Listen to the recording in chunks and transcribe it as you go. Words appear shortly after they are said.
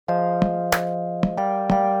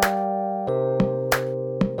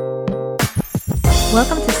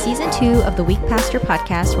Welcome to Season 2 of the Weak Pastor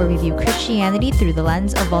Podcast, where we view Christianity through the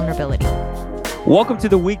lens of vulnerability. Welcome to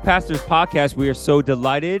the Weak Pastors Podcast. We are so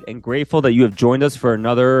delighted and grateful that you have joined us for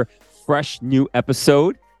another fresh new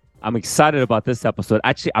episode. I'm excited about this episode.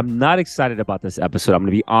 Actually, I'm not excited about this episode. I'm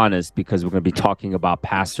going to be honest, because we're going to be talking about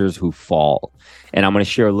pastors who fall. And I'm going to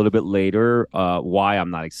share a little bit later why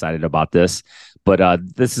I'm not excited about this. But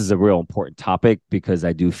this is a real important topic because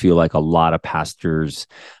I do feel like a lot of pastors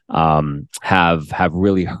have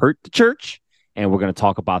really hurt the church. And we're going to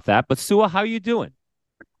talk about that. But Sua, how are you doing?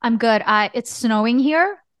 I'm good. It's snowing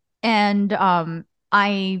here, and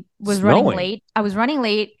I was running late. I was running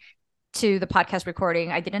late to the podcast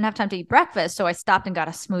recording. I didn't have time to eat breakfast, so I stopped and got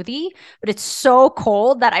a smoothie. But it's so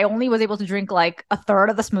cold that I only was able to drink like a third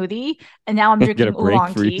of the smoothie, and now I'm drinking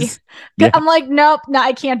oolong tea. Yeah. I'm like, nope, no,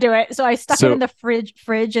 I can't do it. So I stuck it in the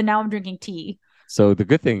fridge, and now I'm drinking tea. So the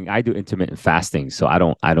good thing, I do intermittent fasting, so I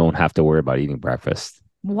don't have to worry about eating breakfast.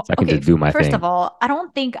 So I can just do my thing. First of all, I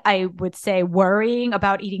don't think I would say worrying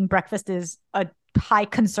about eating breakfast is a high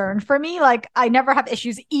concern for me. Like, I never have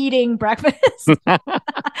issues eating breakfast.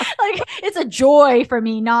 Like, it's a joy for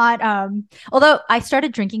me, not although I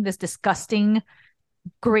started drinking this disgusting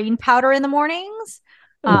green powder in the mornings.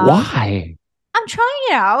 Why? I'm trying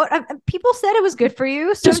it out. People said it was good for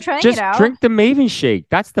you, so I'm trying it out. Just drink the Maven Shake.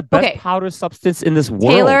 That's the best powder substance in this world.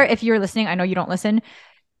 Taylor, if you're listening, I know you don't listen.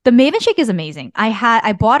 The Maven Shake is amazing.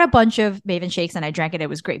 I bought a bunch of Maven Shakes and I drank it. It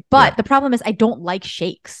was great. But the problem is I don't like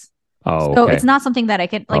shakes. Oh, so it's not something that I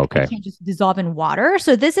can I can't just dissolve in water.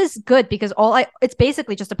 So this is good because it's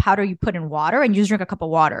basically just a powder you put in water and you just drink a cup of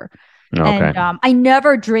water. Okay. And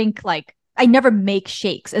I never make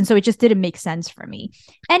shakes. And so it just didn't make sense for me.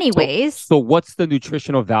 Anyways. So what's the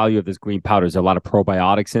nutritional value of this green powder? Is there a lot of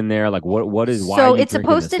probiotics in there? Like why so it's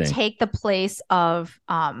supposed to take the place of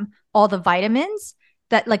all the vitamins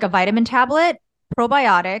that, like a vitamin tablet,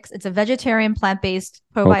 probiotics. It's a vegetarian plant-based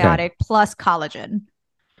probiotic plus collagen.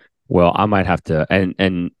 Well, I might have to.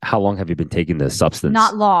 And how long have you been taking this substance?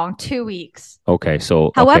 Not long, 2 weeks. Okay,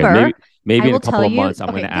 so however, maybe in a couple of months, I'm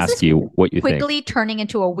going to ask you what you think. Quickly turning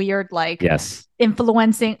into a weird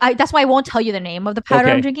influencing. That's why I won't tell you the name of the powder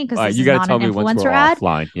I'm drinking, because this is not an influencer ad.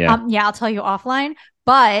 Offline. Yeah, I'll tell you offline.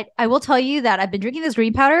 But I will tell you that I've been drinking this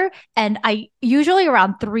green powder, and I usually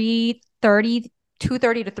around 2:30 to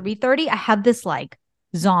 3:30, I have this like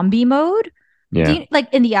zombie mode. Yeah.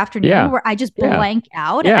 Like in the afternoon where I just blank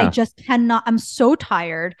out and I just cannot, I'm so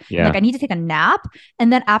tired. Yeah. Like I need to take a nap.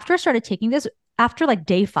 And then after I started taking this, after like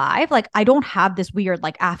day 5, like I don't have this weird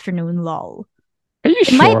like afternoon lull. Are you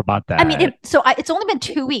sure about that? I mean, it's only been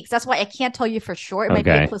 2 weeks. That's why I can't tell you for sure. It might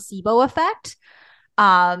be a placebo effect.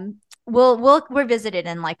 We'll revisit it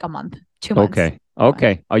in like a month, 2 months.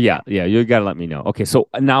 Okay. Oh yeah. You gotta let me know. Okay. So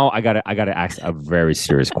now I gotta ask a very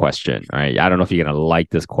serious question. All right. I don't know if you're gonna like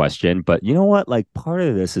this question, but you know what? Like, part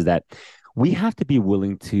of this is that we have to be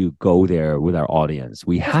willing to go there with our audience.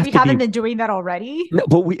 We haven't been doing that already. No,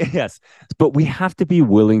 but we have to be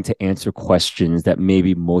willing to answer questions that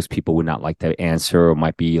maybe most people would not like to answer, or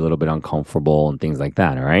might be a little bit uncomfortable and things like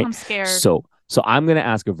that. All right. I'm scared. So I'm gonna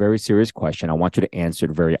ask a very serious question. I want you to answer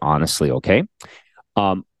it very honestly. Okay.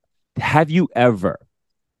 Have you ever,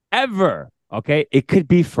 okay, it could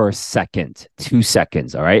be for a second, 2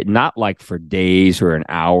 seconds, all right? Not like for days or an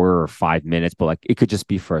hour or 5 minutes, but like it could just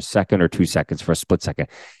be for a second or 2 seconds, for a split second.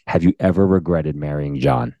 Have you ever regretted marrying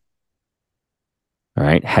John? All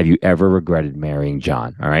right? Have you ever regretted marrying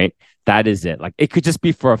John? All right? That is it. Like, it could just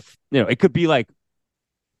be for, it could be like,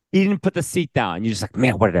 he didn't put the seat down. You're just like,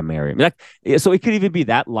 man, why did I marry him? Like, so it could even be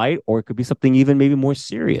that light, or it could be something even maybe more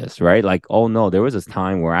serious, right? Like, oh no, there was this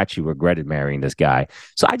time where I actually regretted marrying this guy.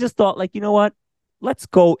 So I just thought, like, you know what? Let's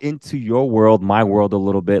go into your world, my world a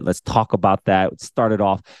little bit. Let's talk about that. Let's start it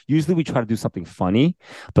off. Usually we try to do something funny,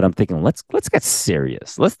 but I'm thinking, let's get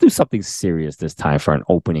serious. Let's do something serious this time for an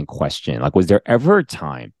opening question. Like, was there ever a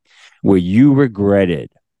time where you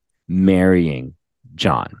regretted marrying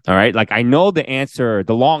John? All right. Like, I know the answer,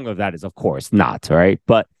 the long of that is, of course, not. All right.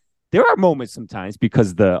 But there are moments sometimes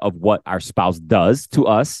because of what our spouse does to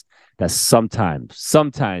us that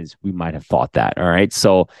sometimes we might have thought that. All right.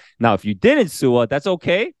 So now, if you didn't, Sua, that's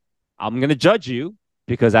okay. I'm going to judge you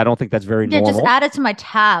because I don't think that's very normal. Just add it to my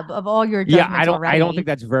tab of all your judgments I don't think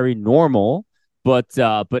that's very normal. But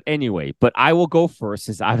anyway, I will go first,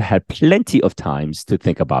 since I've had plenty of times to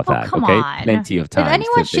think about that. Come okay, on. Plenty of times. If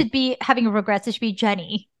anyone should be having regrets, it should be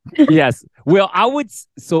Jenny. Yes. Well, I would.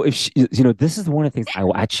 So if she, this is one of the things I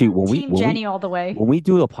will actually when Jenny all the way. When we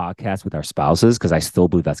do a podcast with our spouses, because I still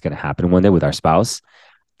believe that's going to happen one day with our spouse.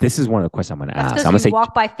 This is one of the questions I'm going to ask. I'm going to say,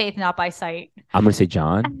 walk by faith, not by sight. I'm going to say,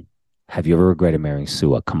 John, have you ever regretted marrying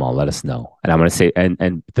Sua? Come on, let us know. And I'm gonna say, and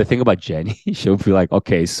the thing about Jenny, she'll be like,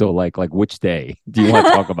 okay, so like which day do you want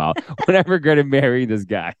to talk about when I regretted marrying this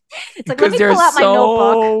guy? It's like, let Because me pull there's out my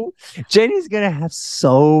notebook. so Jenny's gonna have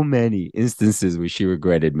so many instances where she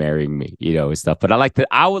regretted marrying me, and stuff. But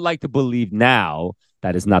I would like to believe now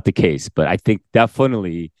that is not the case. But I think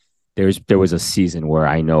definitely there was a season where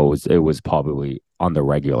I know it was probably on the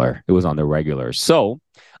regular. It was on the regular. So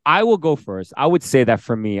I will go first. I would say that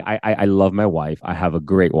for me, I love my wife. I have a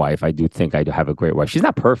great wife. I do think I do have a great wife. She's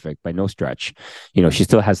not perfect by no stretch. She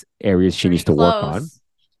still has areas she Pretty needs to work on. close.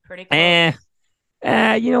 Pretty Eh,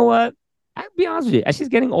 close. you know what? I'll be honest with you. As she's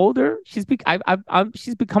getting older, she's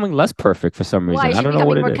becoming less perfect for some Why reason. is I she don't know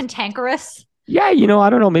what becoming it more is. cantankerous? Yeah, I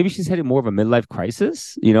don't know. Maybe she's hitting more of a midlife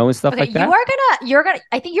crisis, and stuff Okay, like that.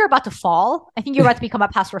 I think you're about to fall. I think you're about to become a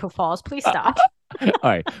pastor who falls. Please stop. All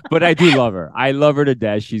right, but I do love her. I love her to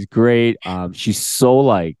death. She's great. She's so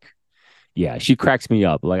like, yeah, she cracks me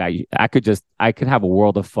up. Like I could have a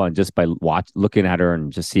world of fun just by looking at her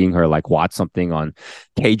and just seeing her like watch something on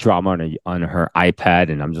K-drama on her iPad,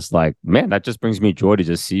 and I'm just like, man, that just brings me joy to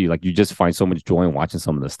just see. Like you just find so much joy in watching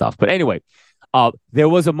some of the stuff. But anyway, there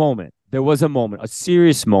was a moment. There was a moment, a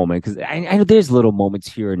serious moment, because I know there's little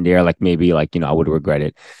moments here and there, like maybe like I would regret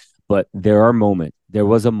it, but there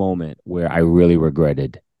was a moment where I really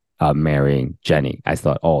regretted marrying Jenny. I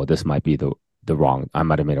thought, oh, this might be the wrong, I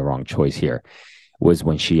might have made a wrong choice here. Was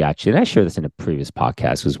when she actually, and I shared this in a previous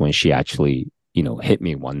podcast, was when she actually, hit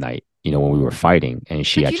me one night, when we were fighting, and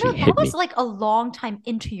she But actually that hit was me. like a long time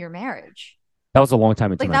into your marriage. That was a long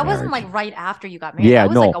time into Like my that wasn't marriage. like right after you got married. Yeah, That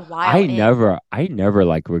was like no, a while in. I never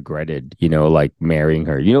like regretted, like marrying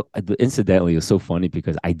her. Incidentally, it was so funny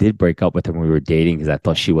because I did break up with her when we were dating because I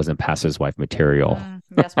thought she wasn't pastor's wife material.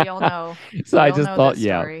 Yes, we all know. So We I all just know thought, this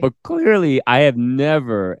yeah, story. but clearly I have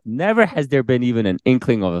never has there been even an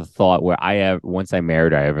inkling of a thought where I have, once I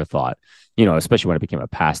married, I ever thought, especially when I became a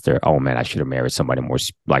pastor, oh man, I should have married somebody more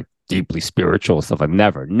like deeply spiritual and stuff. I've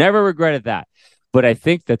never regretted that. But I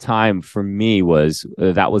think the time for me was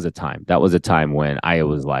that was a time. That was a time when I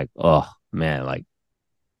was like, oh man, like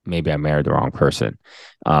maybe I married the wrong person.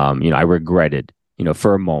 I regretted,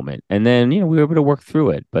 for a moment. And then, we were able to work through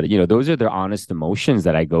it. But, those are the honest emotions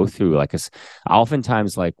that I go through. Like,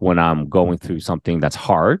 oftentimes, like when I'm going through something that's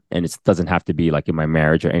hard and it doesn't have to be like in my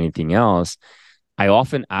marriage or anything else, I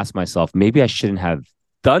often ask myself, maybe I shouldn't have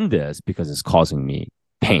done this because it's causing me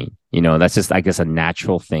pain. That's just, I guess, a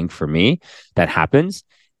natural thing for me that happens.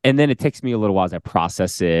 And then it takes me a little while as I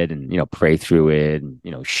process it and, pray through it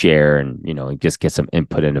and, share and, just get some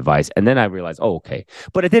input and advice. And then I realized, oh, okay.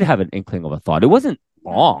 But I did have an inkling of a thought. It wasn't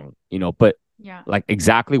long, but Yeah. like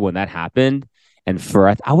exactly when that happened. And for,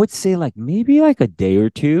 I would say like maybe like a day or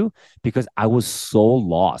two, because I was so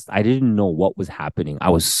lost. I didn't know what was happening. I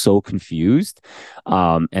was so confused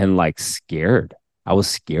and like scared. I was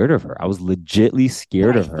scared of her. I was legitly But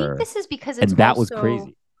scared I of think her. this is because And that was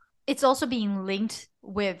crazy. it's also being linked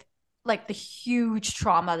with like the huge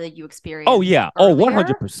trauma that you experienced. Oh yeah. Earlier.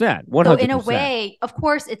 100%. 100%. So in a way, of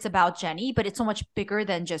course, it's about Jenny, but it's so much bigger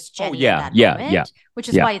than just Jenny in that moment, which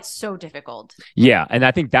is why it's so difficult. Yeah, and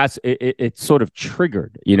I think that's it. It sort of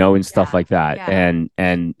triggered, and stuff like that. Yeah.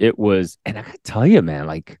 And it was, and I gotta tell you, man,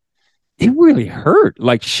 like it really hurt.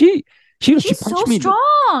 Like she She's punched so me.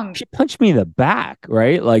 strong. She punched me in the back,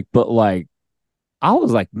 right? Like, but like I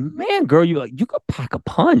was like, man, girl, you could pack a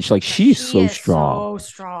punch. Like she's She so is strong. so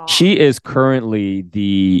strong. She is currently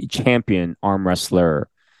the champion arm wrestler.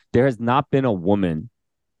 There has not been a woman,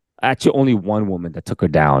 actually only one woman that took her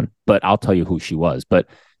down, but I'll tell you who she was. But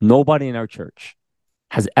nobody in our church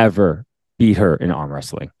has ever beat her in arm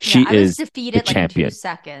wrestling. She is defeated the champion. Like in 2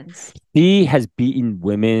 seconds. She has beaten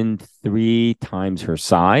women 3 times her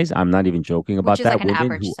size. I'm not even joking about Which is that. Like an women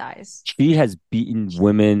average size. She has beaten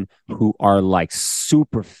women who are like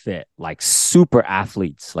super fit, like super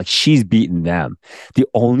athletes. Like she's beaten them. The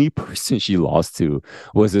only person she lost to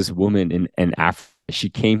was this woman in Africa. She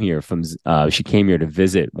came here to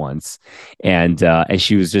visit once, and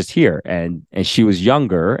she was just here, and she was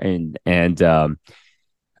younger, and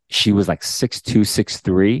she was like 6'2",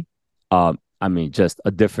 6'3". I mean, just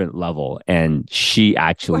a different level. And she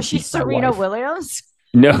actually was she Serena Williams?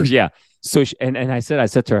 No, yeah. So and I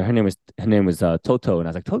said to her, her name was Toto, and I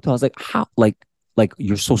was like, Toto, I was like, how, like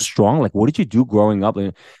you're so strong. Like, what did you do growing up? And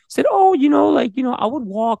I said, oh, I would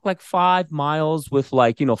walk like 5 miles with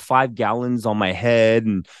like 5 gallons on my head,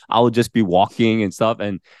 and I would just be walking and stuff.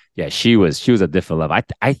 And yeah, she was a different level.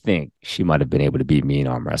 I think she might have been able to beat me in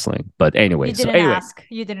arm wrestling. But anyway, you didn't ask.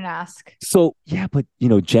 You didn't ask. So yeah, but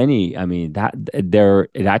Jenny, I mean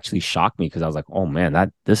it actually shocked me because I was like, oh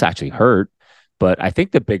man, this actually hurt. But I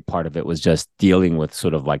think the big part of it was just dealing with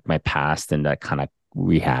sort of like my past and that kind of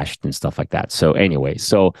rehashed and stuff like that. So anyway,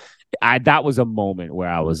 so that was a moment where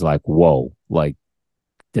I was like, whoa, like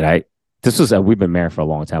did I this was we've been married for a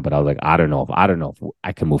long time, but I was like, I don't know if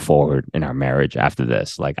I can move forward in our marriage after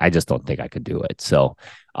this. Like, I just don't think I could do it. So,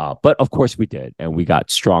 but of course we did, and we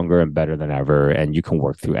got stronger and better than ever. And you can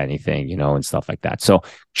work through anything, and stuff like that. So,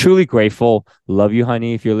 truly grateful. Love you,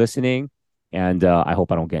 honey, if you're listening. And I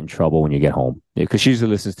hope I don't get in trouble when you get home, because she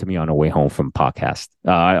usually listens to me on her way home from podcast,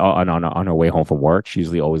 on her way home from work. She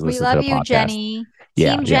usually always We listens to love the you, podcast. Jenny.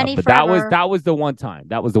 Yeah, Team yeah. Jenny But forever. that was the one time.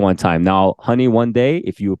 That was the one time. Now, honey, one day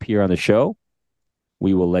if you appear on the show,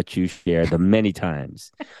 we will let you share the many times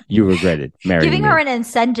you regretted marrying Giving me. her an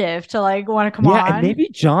incentive to like want to come Yeah, on. and maybe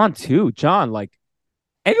John too. John, like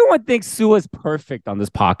everyone thinks Sue is perfect on this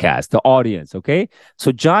podcast, the audience, okay?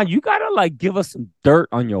 So John, you gotta like give us some dirt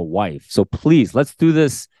on your wife. So please, let's do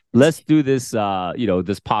this. Let's do this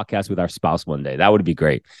this podcast with our spouse one day. That would be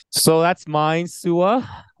great. So that's mine, Sua.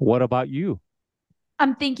 What about you?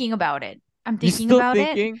 I'm thinking about it. I'm You thinking still about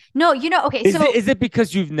it. thinking? No, okay, so Is it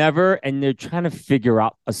because you've never and they're trying to figure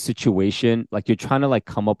out a situation? Like you're trying to like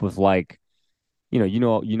come up with like, I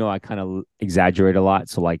kind of exaggerate a lot.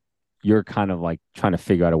 So like you're kind of like trying to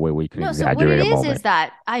figure out a way where you can no, so what it exaggerate a is moment.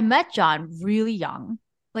 that I met John really young.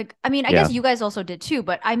 Like, I mean, I Yeah. guess you guys also did too,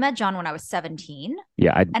 but I met John when I was 17.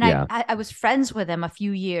 Yeah. And Yeah. I was friends with him a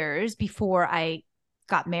few years before I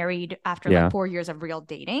got married after Yeah. like 4 years of real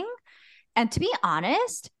dating. And to be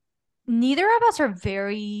honest, neither of us are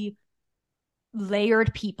very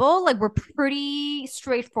layered people. Like, we're pretty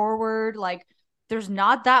straightforward. Like, there's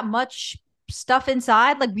not that much stuff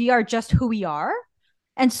inside. Like, we are just who we are.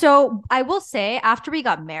 And so I will say, after we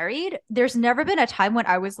got married, there's never been a time when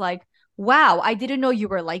I was like, wow, I didn't know you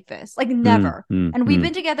were like this. Like, never. And we've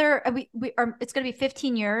been together. We are. It's going to be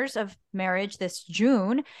 15 years of marriage this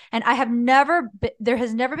June, and there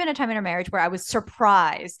has never been a time in our marriage where I was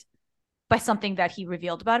surprised by something that he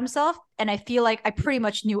revealed about himself. And I feel like I pretty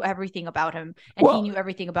much knew everything about him, and he knew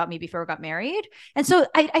everything about me before we got married. And so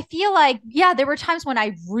I feel like, yeah, there were times when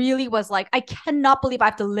I really was like, I cannot believe I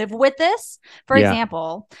have to live with this. For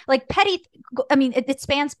example, like it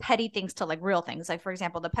spans petty things to like real things. Like, for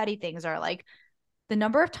example, the petty things are like the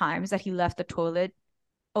number of times that he left the toilet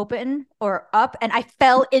open or up and I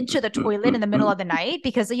fell into the toilet in the middle of the night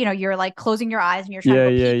because you're like closing your eyes and you're trying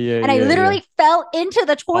to go pee. And I literally fell into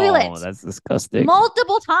the toilet. Oh, that's disgusting.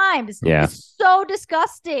 Multiple times. Yeah. It's so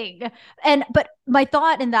disgusting. But my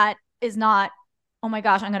thought in that is not, oh my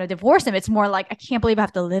gosh, I'm gonna divorce him. It's more like, I can't believe I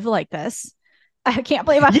have to live like this. I can't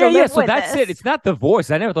believe I have to live so with that's this. it. It's not divorce.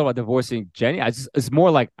 I never thought about divorcing Jenny. It's more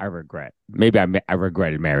like I regret. Maybe I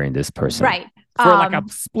regretted marrying this person. Right. For like a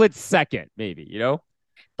split second, maybe,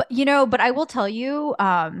 But I will tell you,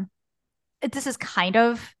 this is kind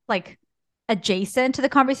of like adjacent to the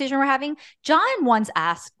conversation we're having. John once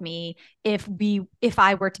asked me if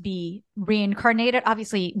I were to be reincarnated.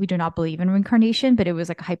 Obviously, we do not believe in reincarnation, but it was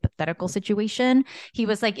like a hypothetical situation. He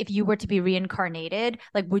was like, if you were to be reincarnated,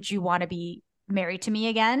 like, would you want to be married to me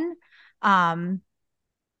again? And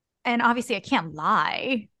obviously I can't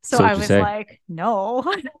lie. So I was like, no.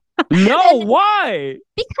 No, why?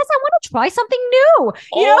 Because I want to try something new.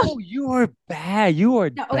 You are bad. You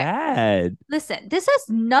are bad. Listen, this has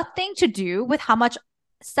nothing to do with how much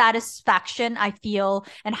satisfaction I feel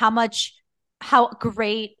and how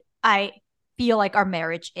great I feel like our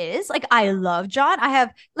marriage is. Like, I love John.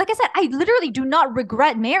 Like I said, I literally do not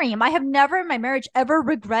regret marrying him. I have never in my marriage ever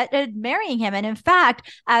regretted marrying him. And in fact,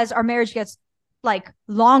 as our marriage gets like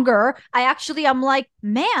longer, I'm like,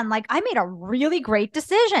 man, like I made a really great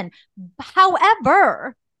decision.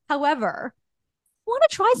 However, I want to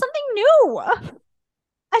try something new.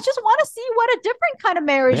 I just want to see what a different kind of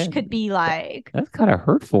marriage could be like. That's kind of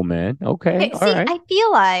hurtful, man. Okay. All right. I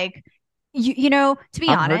feel like, to be honest,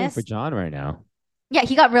 I'm hurting for John right now. Yeah,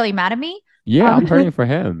 he got really mad at me. Yeah, I'm hurting for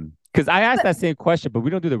him. Because I asked that same question, but we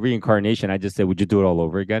don't do the reincarnation. I just said, would you do it all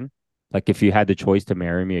over again? Like, if you had the choice to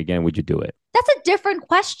marry me again, would you do it? That's a different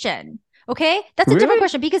question. Okay? That's a different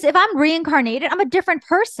question, because if I'm reincarnated, I'm a different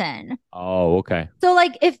person. Oh, okay. So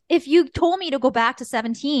like if you told me to go back to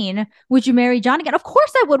 17, would you marry John again? Of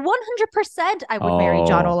course I would. 100% I would marry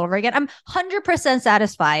John all over again. I'm 100%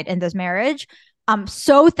 satisfied in this marriage. I'm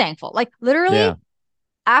so thankful. Like, literally,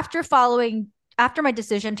 after my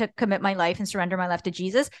decision to commit my life and surrender my life to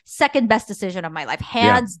Jesus, second best decision of my life,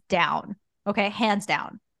 hands down. Okay? Hands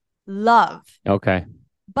down. Love. Okay.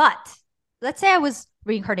 But let's say I was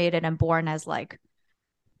reincarnated and born as like,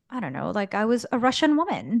 I don't know, like I was a Russian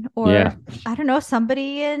woman, or I don't know,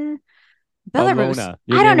 somebody in Belarus. Alona.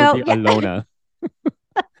 I don't know. Yeah. Alona.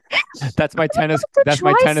 That's my tennis. To That's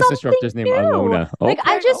my try tennis something instructor's name, new. Alona. Like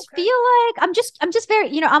I Okay, just okay. feel like I'm just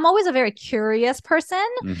very, I'm always a very curious person,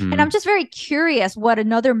 and I'm Mm-hmm. just very curious what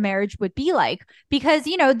another marriage would be like, because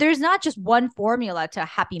there's not just one formula to a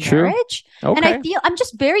happy True. marriage. And I Okay. feel I'm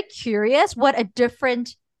just very curious what a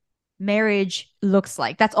different marriage looks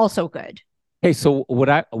like. That's also good. Hey, so what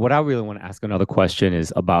I really want to ask another question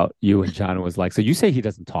is about you and John was like, so you say he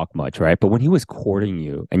doesn't talk much, right? But when he was courting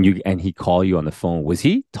you and he called you on the phone, was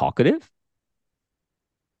he talkative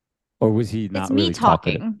or was he It's not me really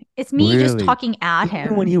talkative? talking. It's me just Really? talking at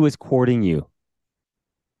Even when him. he was courting you?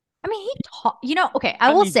 I mean, he talk, okay, I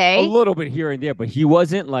I will mean, a say, little bit here and there, but he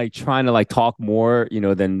wasn't like trying to like talk more,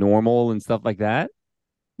 than normal and stuff like that.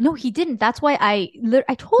 no, he didn't. That's why I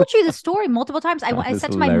told you the story multiple times. I That I is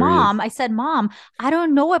said to my hilarious. mom, I said, "Mom, I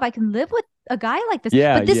don't know if I can live with a guy like this."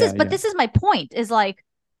 Yeah, But this yeah, is but yeah. this is my point, is like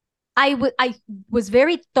I was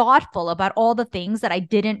very thoughtful about all the things that I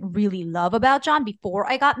didn't really love about John before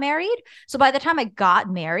I got married. So by the time I got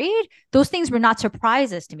married, those things were not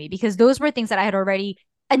surprises to me, because those were things that I had already,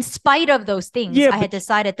 in spite of those things, Yeah, I had but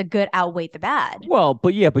decided the good outweighed the bad. well,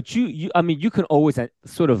 but yeah, but I mean, you can always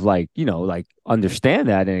sort of like, like understand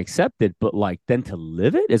that and accept it, but like then to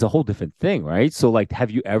live it is a whole different thing, right? So like, have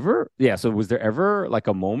you ever, yeah, so was there ever like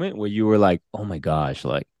a moment where you were like, oh my gosh,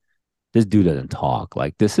 like this dude doesn't talk.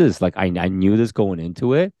 Like this is like, I knew this going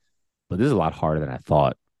into it, but this is a lot harder than I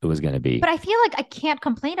thought it was going to be. But I feel like I can't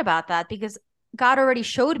complain about that, because God already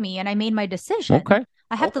showed me and I made my decision. Okay.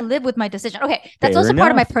 I have to Okay. live with my decision. Okay, that's Fair also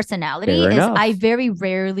part of my enough. personality, Fair is I enough. very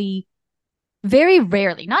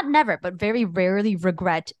rarely, not never, but very rarely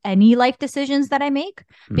regret any life decisions that I make,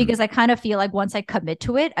 Hmm. because I kind of feel like once I commit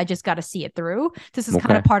to it, I just got to see it through. This is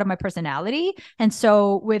kind of Okay. part of my personality. And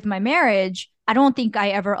so with my marriage, I don't think I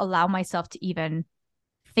ever allow myself to even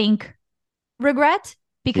think regret, Yeah.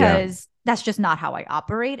 because that's just not how I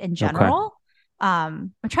operate in Okay. general.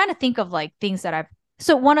 I'm trying to think of like things that I've,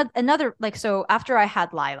 so one of another, like, so after I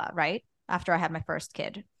had Lila, right? After I had my first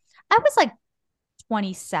kid, I was like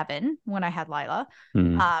 27 when I had Lila.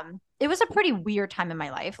 Hmm. It was a pretty weird time in my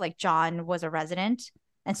life. Like, John was a resident,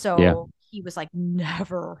 and Yeah. so he was like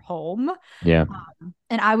never home. Yeah.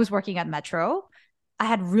 And I was working at Metro. I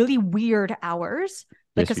had really weird hours,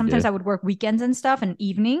 like, Yes, because you sometimes did. I would work weekends and stuff and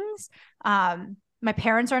evenings. My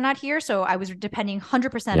parents are not here, so I was depending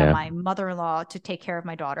 100% on Yeah. my mother-in-law to take care of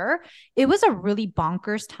my daughter. It was a really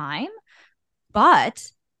bonkers time,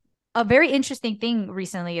 but a very interesting thing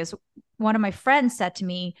recently is one of my friends said to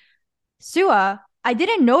me, Sua, I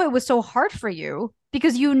didn't know it was so hard for you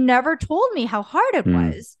because you never told me how hard it Hmm.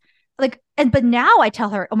 was. Like, and but now I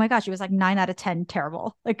tell her, oh my gosh, it was like 9 out of 10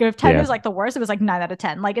 terrible. Like, if 10 Yeah. was like the worst, it was like 9 out of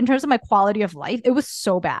 10. Like, in terms of my quality of life, it was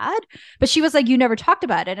so bad. But she was like, you never talked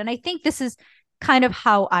about it. And I think this is kind of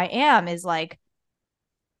how I am, is like,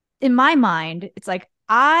 in my mind, it's like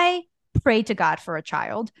I pray to God for a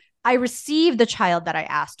child. I receive the child that I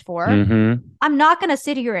asked for. Mm-hmm. I'm not going to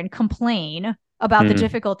sit here and complain about the Mm.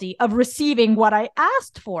 difficulty of receiving what I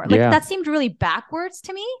asked for. Like, Yeah. that seemed really backwards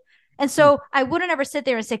to me. And so I wouldn't ever sit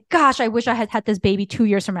there and say, gosh, I wish I had had this baby 2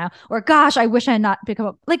 years from now. Or gosh, I wish I had not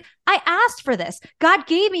become like, I asked for this. God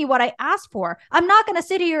gave me what I asked for. I'm not going to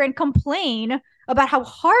sit here and complain about how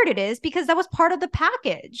hard it is, because that was part of the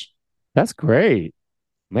package. That's great.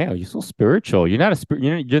 Man, you're so spiritual. You're not a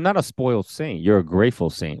you're not a spoiled saint. You're a grateful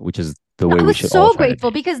saint, which is the No, way I we was should all so try to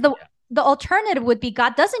grateful, be. because the alternative would be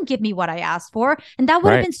God doesn't give me what I asked for, and that would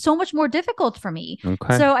have Right. been so much more difficult for me.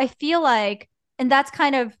 Okay. So I feel like, and that's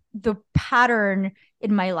kind of the pattern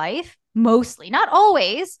in my life, mostly, not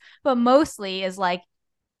always, but mostly, is like,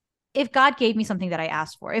 if God gave me something that I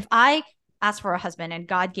asked for, if I asked for a husband and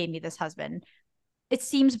God gave me this husband, it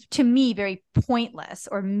seems to me very pointless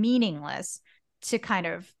or meaningless to kind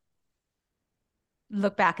of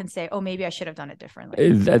look back and say, oh, maybe I should have done it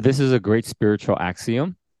differently. This is a great spiritual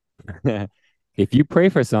axiom. If you pray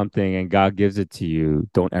for something and God gives it to you,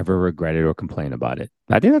 don't ever regret it or complain about it.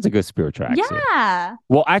 I think that's a good spiritual axiom. Yeah.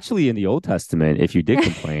 Well, actually, in the Old Testament, if you did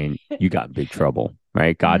complain, you got in big trouble,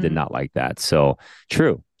 right? God did Mm. not like that. So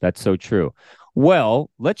true. That's so true. Well,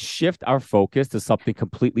 let's shift our focus to something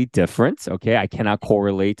completely different. Okay. I cannot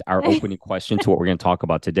correlate our opening question to what we're going to talk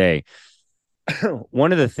about today.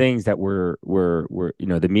 One of the things that we're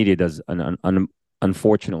the media does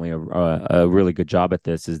unfortunately a really good job at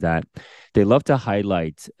this is that they love to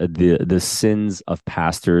highlight the sins of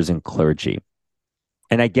pastors and clergy.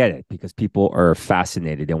 And I get it, because people are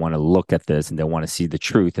fascinated. They want to look at this and they want to see the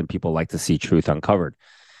truth, and people like to see truth uncovered.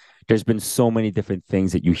 there's been so many different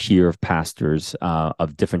things that you hear of pastors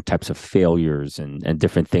of different types of failures and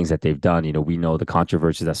different things that they've done. We know the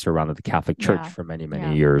controversies that surrounded the Catholic Church for many,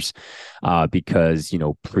 many years because,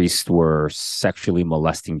 priests were sexually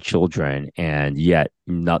molesting children, and yet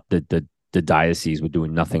not the diocese were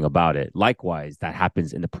doing nothing about it. Likewise, that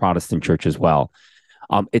happens in the Protestant church as well.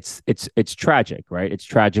 It's tragic, right? It's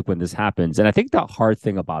tragic when this happens. And I think the hard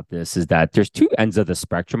thing about this is that there's two ends of the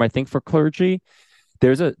spectrum, I think, for clergy.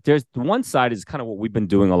 There's one side is kind of what we've been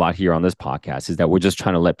doing a lot here on this podcast, is that we're just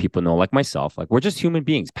trying to let people know, like myself, like we're just human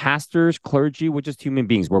beings. Pastors, clergy, we're just human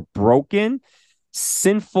beings. We're broken,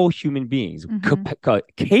 sinful human beings,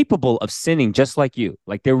 capable of sinning just like you.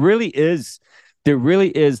 Like there really is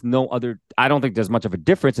no other. I don't think there's much of a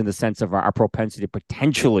difference in the sense of our propensity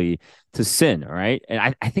potentially to sin. All right.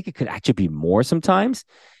 And I think it could actually be more sometimes.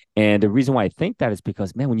 And the reason why I think that is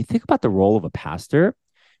because, man, when you think about the role of a pastor,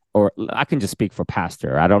 or I can just speak for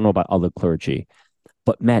pastor, I don't know about other clergy,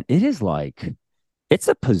 but man, it's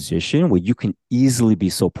a position where you can easily be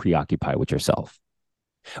so preoccupied with yourself.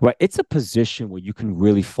 Right. It's a position where you can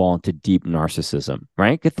really fall into deep narcissism.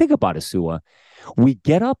 Right. Think about it, Sua. We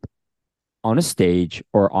get up on a stage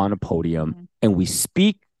or on a podium and we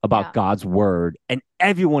speak about God's word, and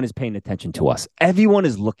everyone is paying attention to us. Everyone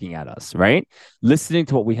is looking at us, right? Listening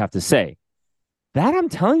to what we have to say. That, I'm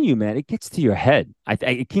telling you, man, it gets to your head.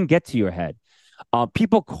 It can get to your head.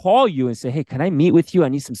 People call you and say, hey, can I meet with you? I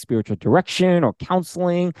need some spiritual direction or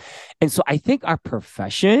counseling. And so I think our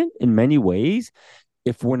profession, in many ways,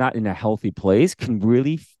 if we're not in a healthy place, can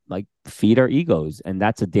really feed our egos. And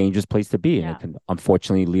that's a dangerous place to be. And it can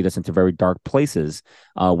unfortunately lead us into very dark places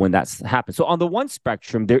when that's happened. So on the one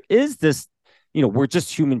spectrum, there is this, we're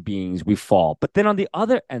just human beings, we fall. But then on the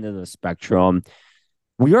other end of the spectrum,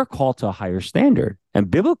 we are called to a higher standard.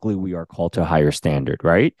 And biblically, we are called to a higher standard,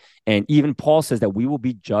 right? And even Paul says that we will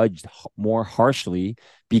be judged more harshly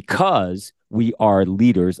because we are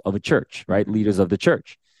leaders of a church, right? Leaders of the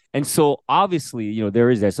church. And so obviously, there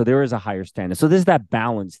is that. So there is a higher standard. So there's that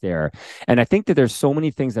balance there. And I think that there's so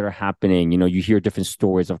many things that are happening. You hear different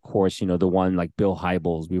stories, of course, the one like Bill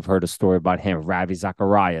Hybels. We've heard a story about him, Ravi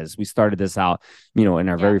Zacharias. We started this out, in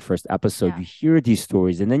our very first episode. You hear these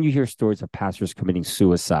stories, and then you hear stories of pastors committing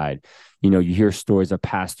suicide. You hear stories of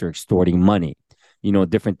pastors extorting money.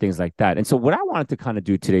 Different things like that. And so what I wanted to kind of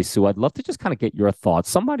do today, Sue, I'd love to just kind of get your thoughts,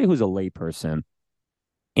 somebody who's a layperson,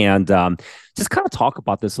 and just kind of talk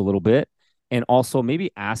about this a little bit, and also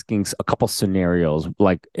maybe asking a couple scenarios,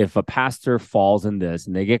 like if a pastor falls in this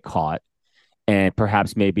and they get caught, and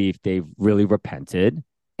perhaps maybe if they've really repented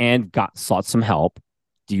and sought some help,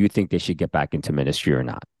 do you think they should get back into ministry or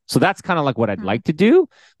not? So that's kind of like what I'd like to do.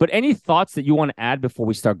 But any thoughts that you want to add before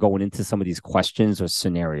we start going into some of these questions or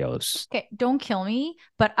scenarios? Okay, don't kill me,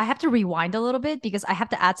 but I have to rewind a little bit because I have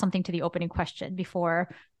to add something to the opening question before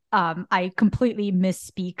I completely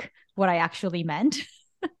misspeak what I actually meant.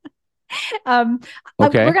 We're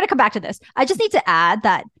going to come back to this. I just need to add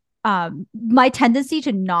that my tendency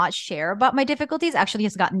to not share about my difficulties actually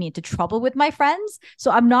has gotten me into trouble with my friends.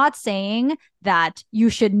 So I'm not saying that you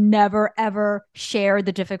should never, ever share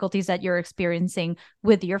the difficulties that you're experiencing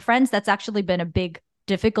with your friends. That's actually been a big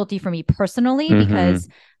difficulty for me personally because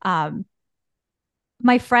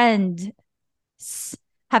my friend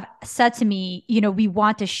have said to me, we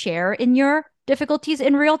want to share in your difficulties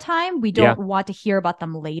in real time. We don't want to hear about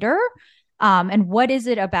them later. And what is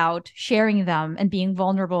it about sharing them and being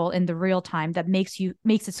vulnerable in the real time that makes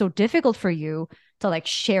it so difficult for you to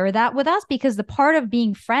share that with us? Because the part of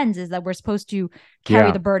being friends is that we're supposed to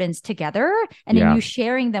carry the burdens together. And in you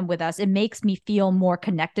sharing them with us, it makes me feel more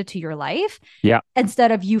connected to your life. Yeah.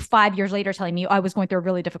 Instead of you 5 years later telling me, I was going through a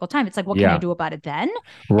really difficult time. It's like, what can I do about it then?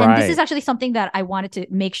 Right. And this is actually something that I wanted to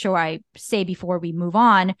make sure I say before we move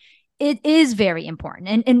on. It is very important.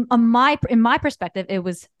 And in my perspective,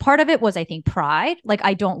 part of it was, I think, pride. Like,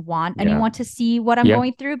 I don't want anyone to see what I'm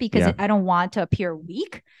going through because I don't want to appear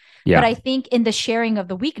weak. But I think in the sharing of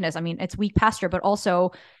the weakness, I mean, it's weak pastor, but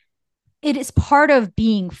also it is part of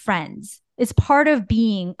being friends. It's part of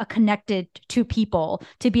being connected to people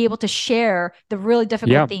to be able to share the really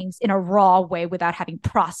difficult things in a raw way without having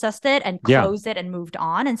processed it and closed it and moved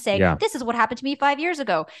on and say, this is what happened to me 5 years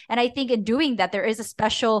ago. And I think in doing that, there is a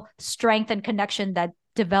special strength and connection that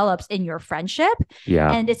develops in your friendship.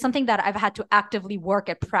 Yeah. And it's something that I've had to actively work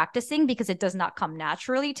at practicing because it does not come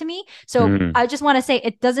naturally to me. So I just want to say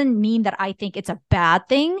it doesn't mean that I think it's a bad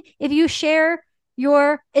thing if you share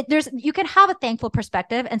you can have a thankful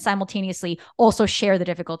perspective and simultaneously also share the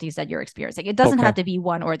difficulties that you're experiencing. It doesn't have to be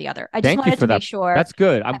one or the other. I just wanted to make sure. That's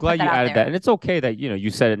good. I'm glad you added that. And it's okay that, you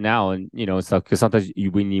said it now and, it's like, because sometimes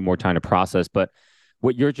we need more time to process, but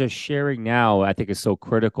what you're just sharing now, I think is so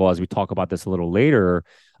critical as we talk about this a little later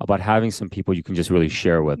about having some people you can just really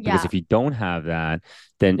share with. Because Yeah. if you don't have that,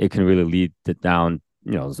 then it can really lead down,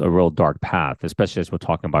 a real dark path, especially as we're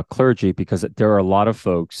talking about clergy, because there are a lot of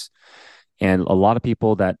folks and a lot of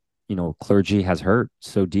people that, clergy has hurt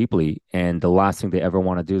so deeply. And the last thing they ever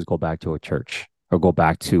want to do is go back to a church or go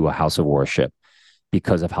back to a house of worship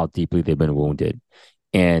because of how deeply they've been wounded.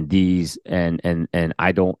 And these and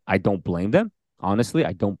I don't blame them. Honestly,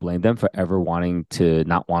 I don't blame them for ever wanting to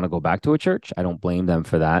not want to go back to a church. I don't blame them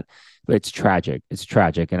for that. But it's tragic. It's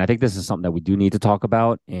tragic. And I think this is something that we do need to talk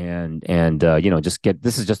about and just get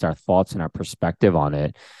this is just our thoughts and our perspective on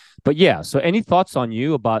it. But yeah, so any thoughts on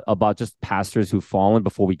you about just pastors who've fallen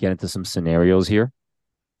before we get into some scenarios here?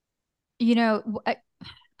 I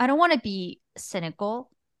don't want to be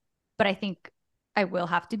cynical, but I think I will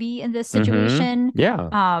have to be in this situation.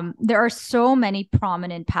 Yeah. There are so many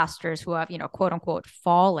prominent pastors who have, quote unquote,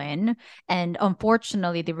 fallen. And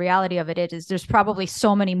unfortunately, the reality of it is there's probably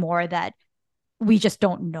so many more that we just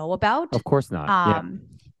don't know about. Of course not. Yeah.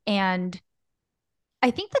 And I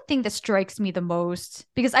think the thing that strikes me the most,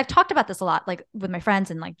 because I've talked about this a lot, like with my friends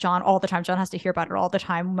and like John all the time. John has to hear about it all the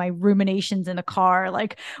time. My ruminations in the car,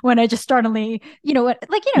 like when I just suddenly, You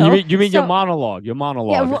mean your monologue? Your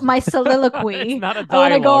monologue. Yeah, my soliloquy. It's not a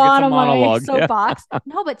When I go dialogue. It's on a my monologue. soapbox.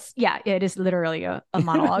 No, but yeah, it is literally a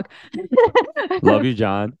monologue. Love you,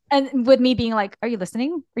 John. And with me being like, "Are you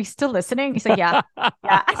listening? Are you still listening?" He's like, "Yeah,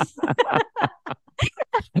 yeah."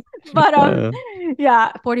 But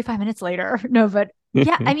yeah, 45 minutes later. No, but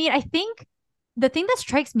yeah, I mean, I think the thing that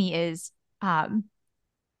strikes me is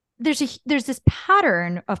there's this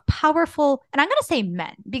pattern of powerful, and I'm gonna say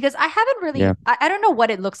men, because I haven't really I don't know what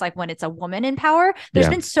it looks like when it's a woman in power. There's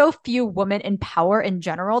been so few women in power in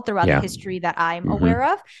general throughout the history that I'm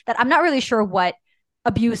aware of, that I'm not really sure what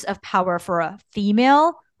abuse of power for a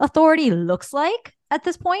female authority looks like at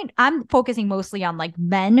this point. I'm focusing mostly on like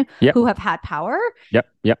men who have had power.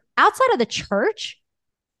 Yep. Outside of the church,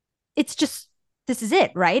 it's just, this is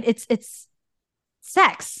it, right? It's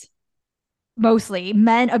sex, mostly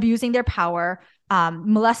men abusing their power,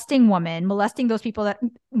 molesting women, molesting those people that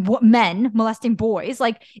men molesting boys.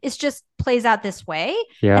 Like, it's just plays out this way.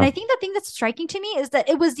 And I think the thing that's striking to me is that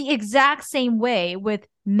it was the exact same way with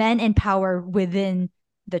men in power within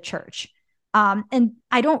the church. And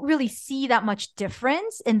I don't really see that much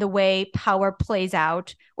difference in the way power plays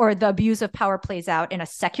out, or the abuse of power plays out in a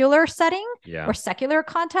secular setting or secular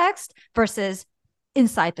context versus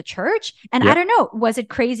inside the church. And I don't know, was it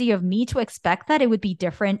crazy of me to expect that it would be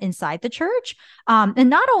different inside the church? And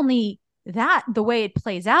not only that, the way it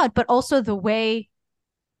plays out, but also the way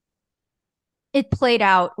it played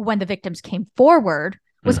out when the victims came forward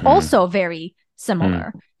was also very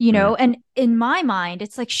similar, and in my mind,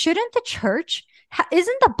 it's like, shouldn't the church,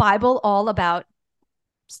 isn't the Bible all about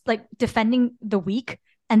like defending the weak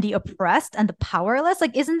and the oppressed and the powerless?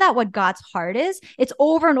 Like, isn't that what God's heart is? It's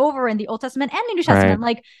over and over in the Old Testament and the New Testament,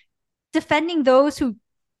 like defending those who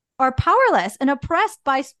are powerless and oppressed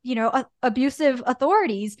by, abusive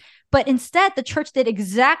authorities. But instead, the church did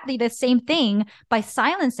exactly the same thing by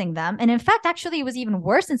silencing them. And in fact, actually, it was even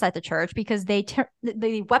worse inside the church, because they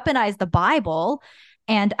weaponized the Bible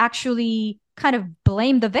and actually kind of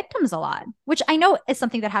blame the victims a lot, which I know is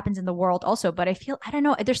something that happens in the world also. But I don't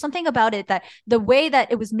know, there's something about it that the way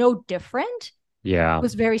that it was no different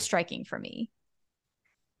was very striking for me.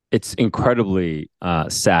 It's incredibly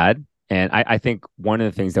sad. And I think one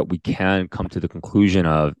of the things that we can come to the conclusion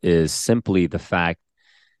of is simply the fact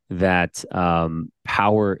that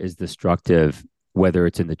power is destructive, whether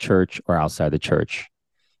it's in the church or outside the church.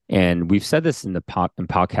 And we've said this in the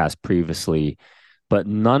podcast previously, but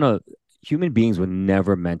human beings were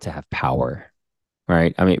never meant to have power,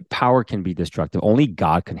 right? I mean, power can be destructive. Only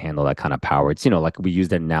God can handle that kind of power. It's, like we use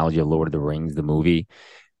that analogy of Lord of the Rings, the movie.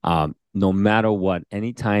 No matter what,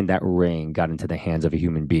 anytime that ring got into the hands of a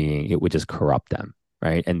human being, it would just corrupt them,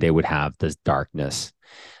 right? And they would have this darkness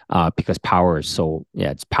because power is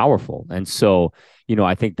it's powerful. And so,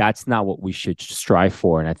 I think that's not what we should strive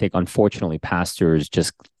for. And I think, unfortunately, pastors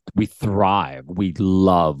we thrive, we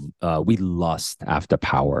love, we lust after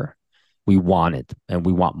power. We want it, and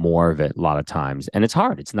we want more of it a lot of times. And it's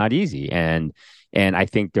hard. It's not easy. And I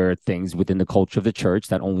think there are things within the culture of the church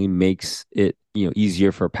that only makes it,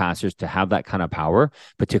 easier for pastors to have that kind of power,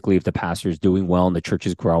 particularly if the pastor is doing well and the church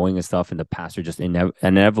is growing and stuff, and the pastor just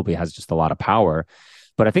inevitably has just a lot of power.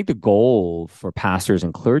 But I think the goal for pastors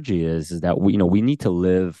and clergy is that we need to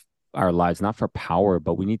live our lives not for power,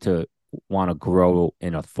 but we need to want to grow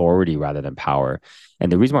in authority rather than power. And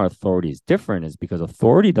the reason why authority is different is because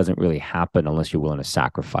authority doesn't really happen unless you're willing to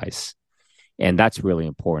sacrifice. And that's really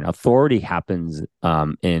important. Authority happens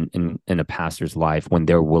in a pastor's life when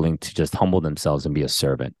they're willing to just humble themselves and be a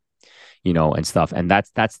servant, and stuff. And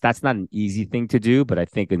that's not an easy thing to do, but I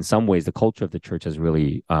think in some ways the culture of the church has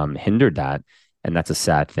really hindered that. And that's a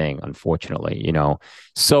sad thing, unfortunately.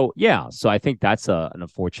 So yeah, so I think that's an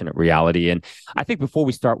unfortunate reality. And I think before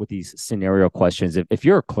we start with these scenario questions, if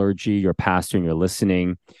you're a clergy, you're a pastor, and you're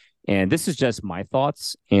listening, and this is just my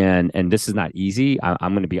thoughts, and this is not easy.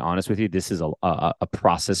 I'm going to be honest with you. This is a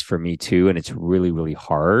process for me too, and it's really, really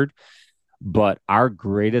hard. But our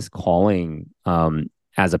greatest calling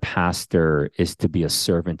as a pastor is to be a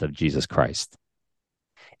servant of Jesus Christ.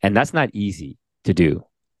 And that's not easy to do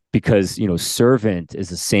because, servant is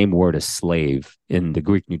the same word as slave in the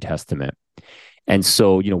Greek New Testament. And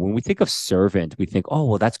so, when we think of servant, we think, oh,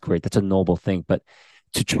 well, that's great. That's a noble thing. But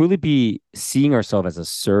to truly be seeing ourselves as a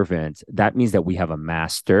servant, that means that we have a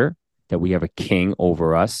master, that we have a king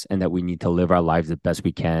over us, and that we need to live our lives the best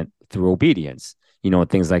we can through obedience, and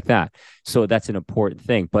things like that. So that's an important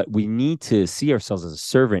thing. But we need to see ourselves as a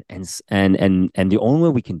servant, and the only way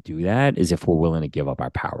we can do that is if we're willing to give up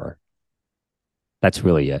our power. That's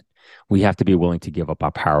really it. We have to be willing to give up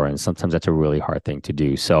our power, and sometimes that's a really hard thing to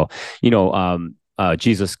do. So,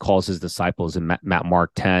 Jesus calls his disciples in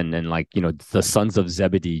Mark 10, and the sons of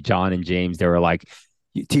Zebedee, John and James, they were like,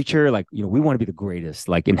 teacher, we want to be the greatest,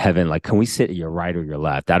 in heaven. Can we sit at your right or your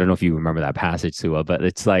left? I don't know if you remember that passage, Sua, but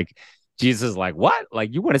it's like, Jesus is like, what?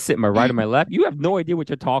 You want to sit at my right or my left? You have no idea what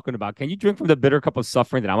you're talking about. Can you drink from the bitter cup of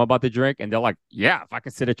suffering that I'm about to drink? And they're like, yeah, if I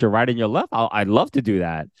can sit at your right and your left, I'd love to do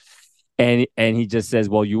that. And he just says,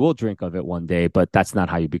 well, you will drink of it one day, but that's not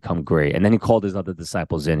how you become great. And then he called his other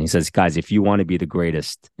disciples in. He says, guys, if you want to be the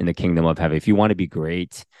greatest in the kingdom of heaven, if you want to be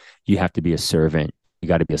great, you have to be a servant. You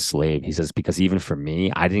got to be a slave. He says, because even for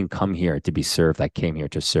me, I didn't come here to be served. I came here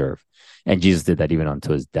to serve. And Jesus did that even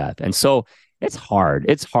unto his death. And so it's hard.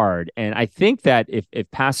 It's hard. And I think that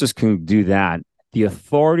if pastors can do that, the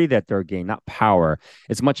authority that they're gaining, not power,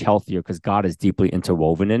 it's much healthier because God is deeply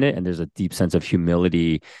interwoven in it. And there's a deep sense of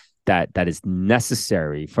humility that is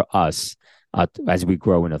necessary for us as we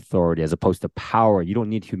grow in authority, as opposed to power. You don't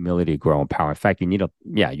need humility to grow in power. In fact, you need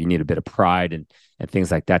a bit of pride and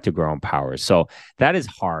things like that to grow in power. So that is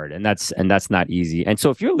hard, and that's not easy. And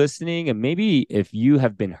so if you're listening, and maybe if you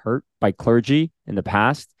have been hurt by clergy in the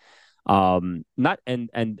past, not and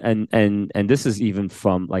this is even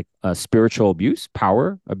from spiritual abuse,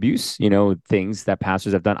 power abuse, things that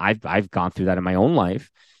pastors have done. I've gone through that in my own life,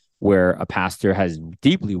 where a pastor has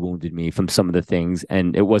deeply wounded me from some of the things,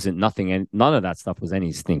 and it wasn't nothing, and none of that stuff was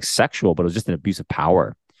anything sexual, but it was just an abuse of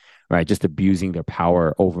power, right? Just abusing their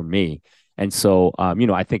power over me. And so,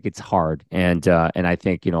 I think it's hard. And I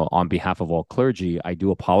think, on behalf of all clergy, I do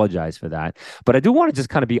apologize for that. But I do want to just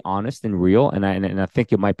kind of be honest and real. And I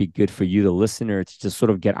think it might be good for you, the listener, to just sort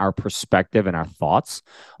of get our perspective and our thoughts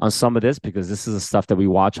on some of this, because this is the stuff that we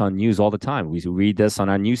watch on news all the time. We read this on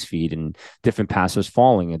our news feed, and different pastors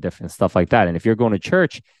falling and different stuff like that. And if you're going to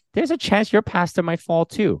church, there's a chance your pastor might fall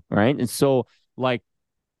too, right? And so,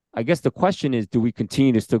 I guess the question is, do we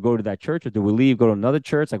continue to still go to that church, or do we leave, go to another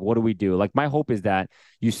church? What do we do? My hope is that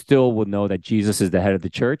you still will know that Jesus is the head of the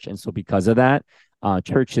church. And so because of that,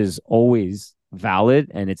 church is always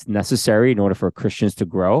valid and it's necessary in order for Christians to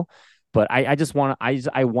grow. But I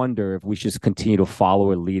wonder if we should continue to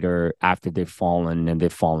follow a leader after they've fallen, and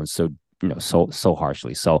they've fallen so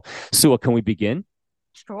harshly. So, Sua, can we begin?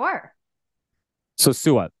 Sure. So,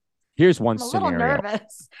 Sua, here's one scenario. I'm a little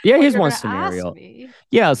nervous. Yeah, here's one scenario.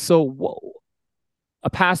 Yeah, so a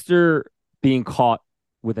pastor being caught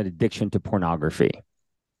with an addiction to pornography.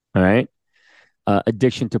 All right,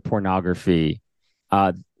 addiction to pornography.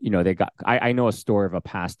 I know a story of a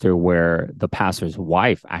pastor where the pastor's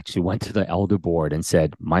wife actually went to the elder board and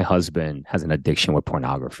said, "My husband has an addiction with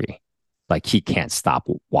pornography. He can't stop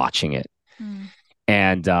watching it." Mm.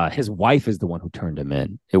 And his wife is the one who turned him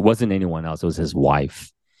in. It wasn't anyone else. It was his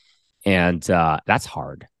wife. And that's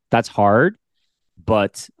hard. That's hard.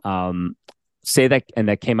 But say that, and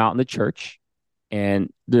that came out in the church,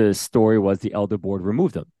 and the story was the elder board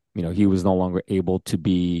removed him. He was no longer able to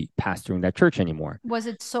be pastoring that church anymore. Was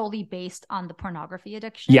it solely based on the pornography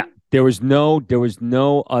addiction? Yeah, there was no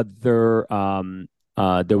other.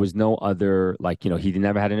 He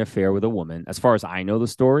never had an affair with a woman, as far as I know the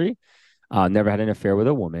story. Never had an affair with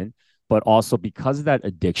a woman. But also because of that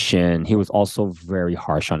addiction, he was also very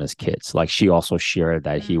harsh on his kids. She also shared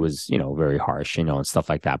that he was, very harsh, and stuff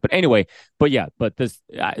like that. But anyway, this,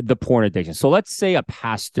 the porn addiction. So let's say a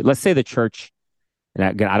pastor, let's say the church, and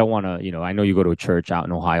again, I don't want to, I know you go to a church out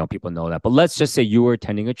in Ohio and people know that, but let's just say you were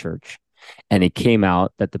attending a church and it came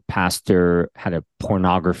out that the pastor had a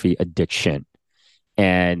pornography addiction,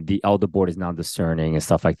 and the elder board is now discerning and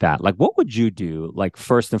stuff like that. Like, what would you do? Like,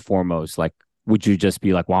 first and foremost, like, would you just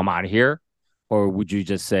be like, well, I'm out of here? Or would you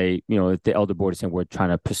just say, if the elder board is saying we're trying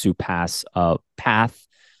to pursue path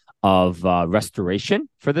of restoration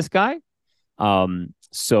for this guy?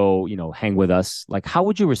 So, hang with us. Like, how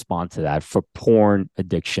would you respond to that for porn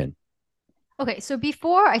addiction? Okay, so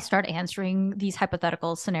before I start answering these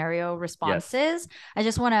hypothetical scenario responses, yes. I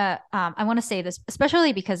just want to I want to say this,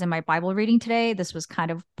 especially because in my Bible reading today, this was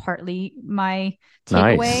kind of partly my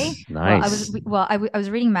takeaway. Nice. I was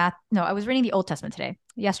reading I was reading the Old Testament today.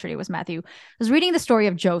 Yesterday was Matthew. I was reading the story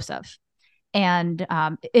of Joseph, and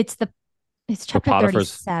it's chapter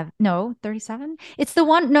 37. No, 37. It's the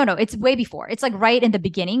one. No, it's way before. It's like right in the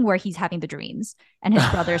beginning where he's having the dreams and his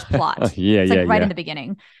brothers plot. It's like right in the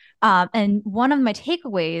beginning. And one of my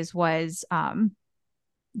takeaways was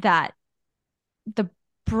that the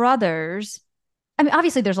brothers, I mean,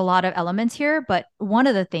 obviously there's a lot of elements here, but one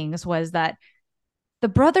of the things was that the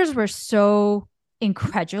brothers were so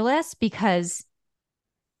incredulous because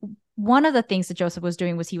one of the things that Joseph was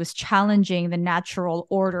doing was he was challenging the natural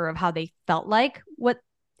order of how they felt like what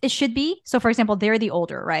it should be. So, for example, they're the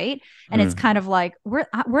older, right? And it's kind of like, we're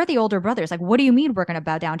the older brothers. Like, what do you mean we're going to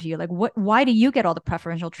bow down to you? Like, why do you get all the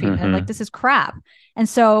preferential treatment? Like, this is crap. And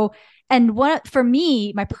so, and for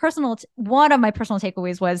me, one of my personal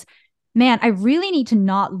takeaways was, man, I really need to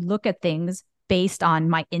not look at things based on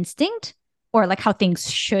my instinct or like how things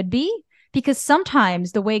should be, because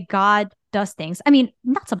sometimes the way God does things, I mean,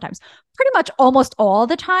 not sometimes, pretty much almost all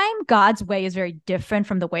the time, God's way is very different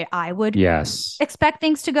from the way I would expect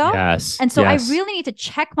things to go. And so I really need to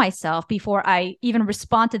check myself before I even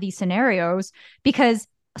respond to these scenarios, because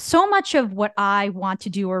so much of what I want to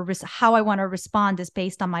do or how I want to respond is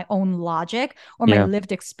based on my own logic or my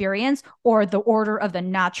lived experience or the order of the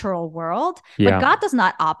natural world. But God does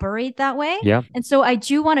not operate that way. And so I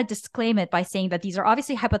do want to disclaim it by saying that these are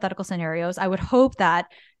obviously hypothetical scenarios. I would hope that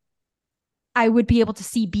I would be able to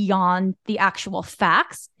see beyond the actual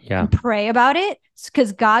facts and pray about it,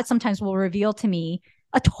 because God sometimes will reveal to me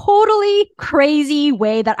a totally crazy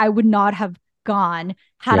way that I would not have gone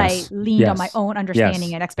had I leaned on my own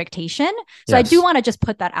understanding and expectation. So I do want to just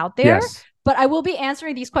put that out there, but I will be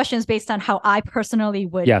answering these questions based on how I personally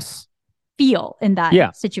would feel in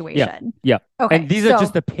that situation. Okay. And these are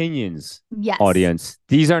just opinions, audience.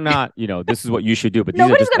 These are not, this is what you should do, but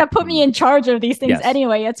nobody's going to put me in charge of these things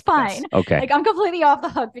anyway. It's fine. Okay. Like, I'm completely off the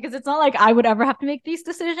hook because it's not like I would ever have to make these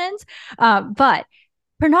decisions. But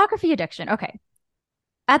pornography addiction. Okay.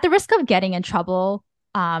 At the risk of getting in trouble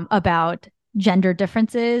about gender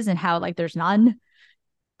differences and how like there's none,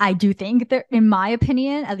 I do think that, in my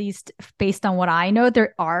opinion, at least based on what I know,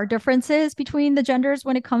 there are differences between the genders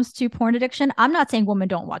when it comes to porn addiction. I'm not saying women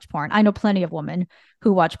don't watch porn. I know plenty of women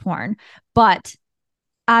who watch porn, but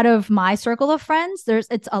out of my circle of friends,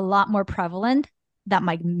 it's a lot more prevalent that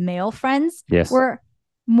my male friends were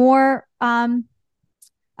more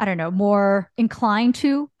more inclined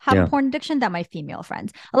to have a porn addiction than my female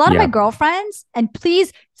friends. A lot of my girlfriends, and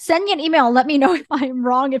please send me an email and let me know if I'm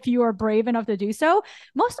wrong, if you are brave enough to do so.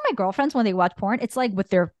 Most of my girlfriends, when they watch porn, it's like with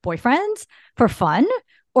their boyfriends for fun,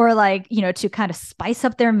 or like, to kind of spice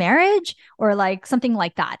up their marriage, or like something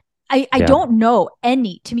like that. I don't know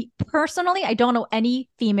any, to me personally, I don't know any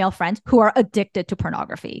female friends who are addicted to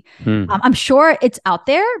pornography. I'm sure it's out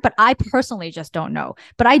there, but I personally just don't know.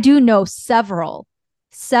 But I do know several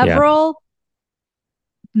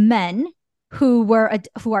men who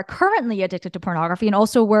are currently addicted to pornography, and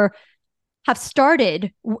also have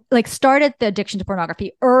started the addiction to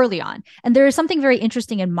pornography early on. And there is something very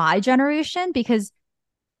interesting in my generation, because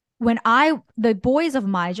the boys of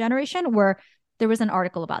my generation there was an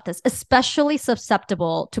article about this, especially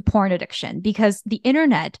susceptible to porn addiction, because the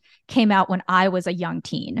internet came out when I was a young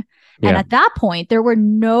teen. And at that point, there were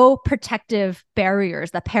no protective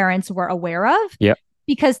barriers that parents were aware of.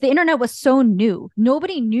 Because the internet was so new.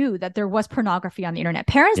 Nobody knew that there was pornography on the internet.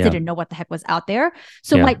 Parents didn't know what the heck was out there.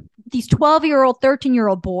 So these 12-year-old,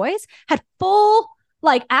 13-year-old boys had full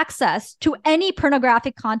access to any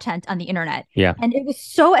pornographic content on the internet. And it was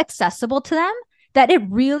so accessible to them that it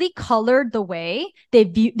really colored the way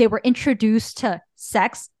they were introduced to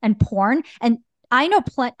sex and porn. And I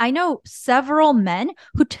know several men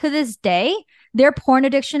who, to this day, their porn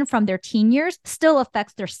addiction from their teen years still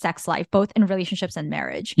affects their sex life, both in relationships and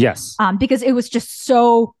marriage. Because it was just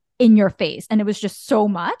so in your face, and it was just so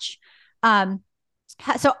much.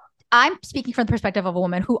 So I'm speaking from the perspective of a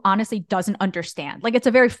woman who honestly doesn't understand. Like, it's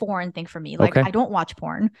a very foreign thing for me. Like, I don't watch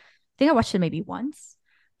porn. I think I watched it maybe once.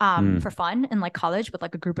 for fun in like college with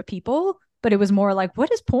like a group of people, but it was more like,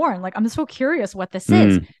 what is porn? Like, I'm so curious what this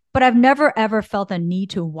is, but I've never ever felt a need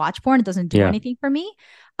to watch porn. It doesn't do anything for me.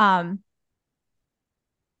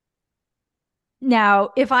 Now,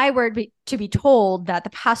 if I were to be told that the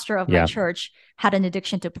pastor of my church had an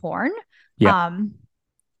addiction to porn,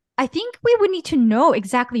 I think we would need to know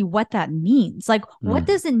exactly what that means. Like, what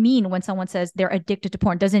does it mean when someone says they're addicted to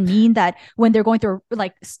porn? Does it mean that when they're going through,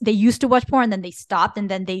 like, they used to watch porn, then they stopped, and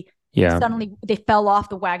then they suddenly they fell off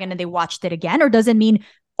the wagon and they watched it again? Or does it mean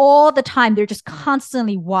all the time they're just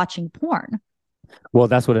constantly watching porn? Well,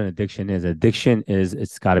 that's what an addiction is. Addiction is,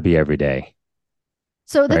 it's got to be every day.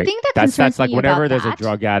 So the thing that concerns that's like me whenever about there's that, a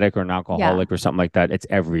drug addict or an alcoholic or something like that, it's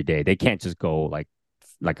every day. They can't just go like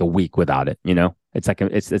a week without it. You know, it's like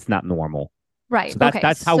it's not normal. Right. So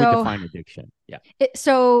that's how we define addiction. Yeah.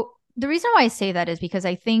 So the reason why I say that is because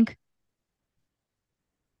I think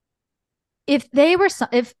if they were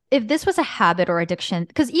if this was a habit or addiction,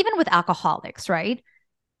 because even with alcoholics, right?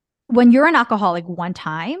 When you're an alcoholic one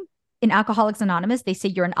time, in Alcoholics Anonymous, they say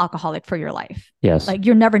you're an alcoholic for your life. Yes. Like,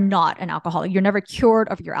 you're never not an alcoholic. You're never cured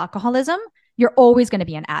of your alcoholism. You're always going to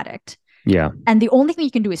be an addict. Yeah. And the only thing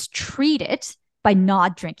you can do is treat it by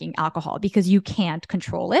not drinking alcohol, because you can't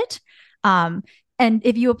control it. And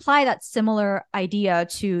if you apply that similar idea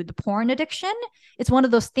to the porn addiction, it's one of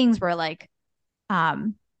those things where, like,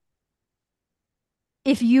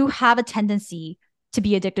 if you have a tendency to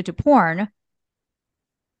be addicted to porn,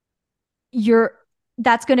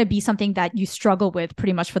 that's going to be something that you struggle with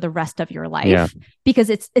pretty much for the rest of your life, because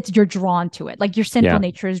you're drawn to it. Like, your sinful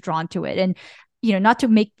nature is drawn to it. And, you know, not to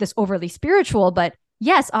make this overly spiritual, but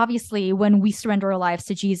yes, obviously, when we surrender our lives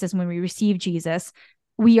to Jesus, when we receive Jesus,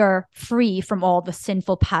 we are free from all the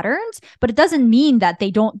sinful patterns, but it doesn't mean that they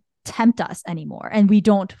don't tempt us anymore and we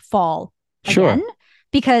don't fall again,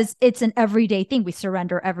 because it's an everyday thing. We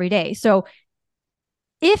surrender every day. So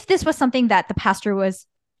if this was something that the pastor was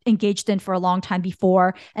engaged in for a long time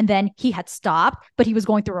before, and then he had stopped, but he was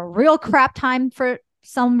going through a real crap time for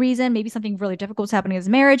some reason, maybe something really difficult was happening in his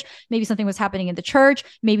marriage, maybe something was happening in the church,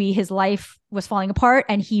 maybe his life was falling apart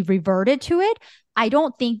and he reverted to it, I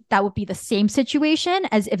don't think that would be the same situation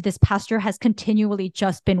as if this pastor has continually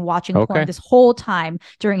just been watching porn this whole time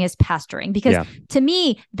during his pastoring. Because to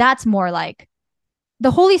me, that's more like the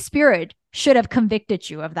Holy Spirit should have convicted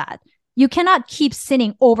you of that. You cannot keep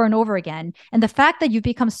sinning over and over again. And the fact that you've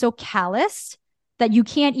become so callous that you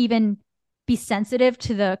can't even be sensitive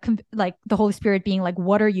to the Holy Spirit being like,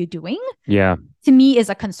 what are you doing? Yeah. To me is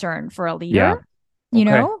a concern for a leader, you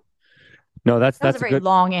know? No, that's a very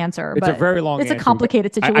long answer. It's a very long answer. It's a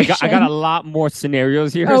complicated situation. I got a lot more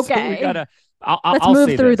scenarios here. Okay. So we gotta, Let's I'll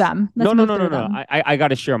move through this. them. No. I got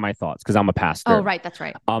to share my thoughts because I'm a pastor. Oh, right. That's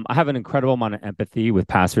right. I have an incredible amount of empathy with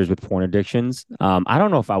pastors with porn addictions. I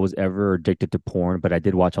don't know if I was ever addicted to porn, but I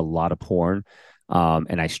did watch a lot of porn.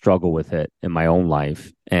 And I struggle with it in my own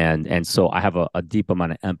life. And so I have a deep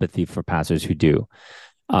amount of empathy for pastors who do.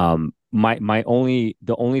 The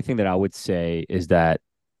only thing that I would say is that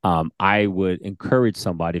I would encourage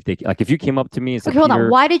somebody, if you came up to me and said, okay, hold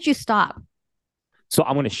on, why did you stop? So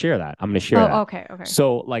I'm going to share that. Okay.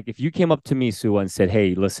 So like, if you came up to me, Sue, and said,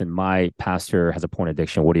 hey, listen, my pastor has a porn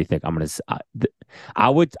addiction. What do you think? I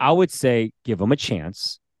would say, give him a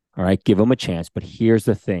chance. All right. Give him a chance. But here's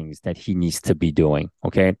the things that he needs to be doing.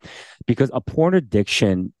 Okay. Because a porn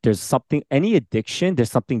addiction, there's something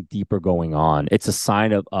deeper going on. It's a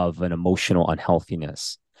sign of an emotional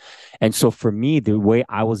unhealthiness. And so for me, the way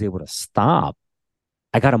I was able to stop,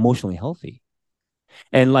 I got emotionally healthy.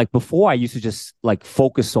 And like before, I used to just like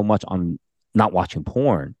focus so much on not watching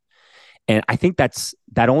porn. And I think that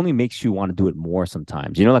only makes you want to do it more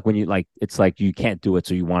sometimes. You know, like when you it's like you can't do it,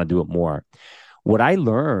 so you want to do it more. What I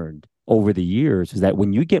learned over the years is that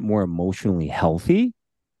when you get more emotionally healthy,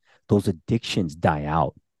 those addictions die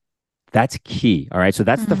out. That's key. All right. So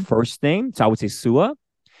that's the first thing. So I would say, Sua,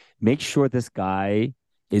 make sure this guy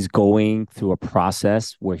is going through a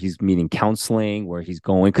process where he's meeting counseling, where he's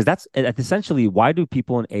going, because that's essentially why do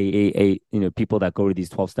people in AAA, people that go to these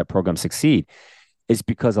 12-step programs succeed? It's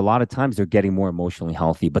because a lot of times they're getting more emotionally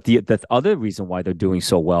healthy. But the other reason why they're doing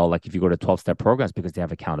so well, like if you go to 12-step programs, because they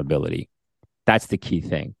have accountability. That's the key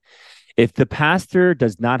thing. If the pastor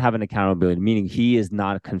does not have an accountability, meaning he is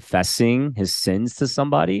not confessing his sins to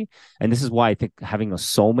somebody, and this is why I think having a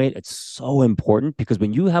soulmate, it's so important, because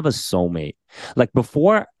when you have a soulmate, like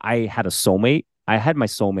before I had a soulmate, I had my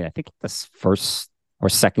soulmate, I think this first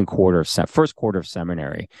quarter of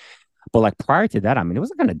seminary. But like prior to that, I mean, it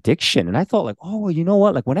was like an addiction. And I thought like, oh, well, you know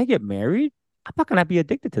what? Like when I get married, I'm not going to be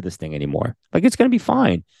addicted to this thing anymore. Like it's going to be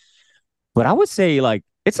fine. But I would say like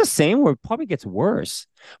It's the same, or it probably gets worse.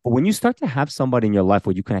 But when you start to have somebody in your life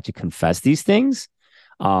where you can actually confess these things,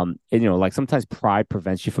 and, like sometimes pride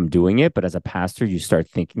prevents you from doing it, but as a pastor, you start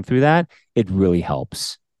thinking through that. It really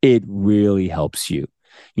helps. It really helps you,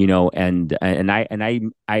 and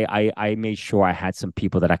I made sure I had some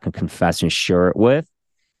people that I could confess and share it with,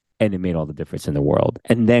 and it made all the difference in the world.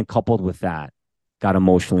 And then coupled with that, got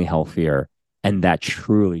emotionally healthier, and that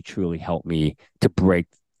truly, truly helped me to break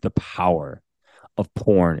the power of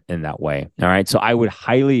porn in that way. All right. So I would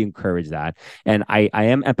highly encourage that. And I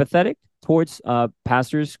am empathetic towards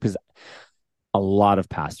pastors, because a lot of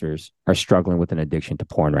pastors are struggling with an addiction to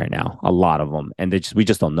porn right now. A lot of them. And we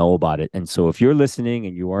just don't know about it. And so if you're listening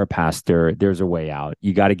and you are a pastor, there's a way out.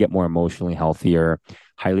 You got to get more emotionally healthier.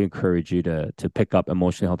 Highly encourage you to pick up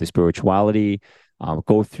emotionally healthy spirituality.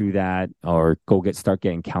 Go through that, or start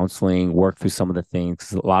getting counseling, work through some of the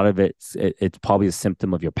things. A lot of it's probably a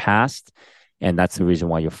symptom of your past. And that's the reason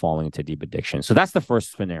why you're falling into deep addiction. So that's the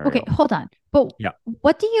first scenario. Okay, hold on. But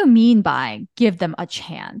what do you mean by give them a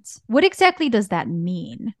chance? What exactly does that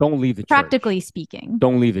mean? Don't leave the church. Practically speaking.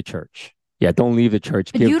 Don't leave the church. Yeah, don't leave the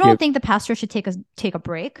church. But you don't think the pastor should take a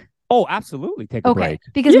break? Oh, absolutely. Take a break.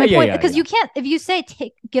 Because my point, because you can't, if you say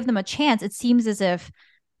give them a chance, it seems as if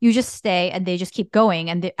you just stay and they just keep going,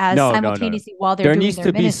 and simultaneously while they're doing their ministry.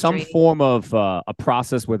 There needs to be some form of a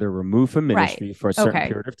process where they're removed from ministry for a certain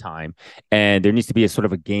period of time, and there needs to be a sort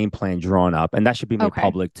of a game plan drawn up, and that should be made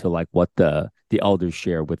public to like what the elders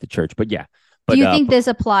share with the church. But yeah. Do you think this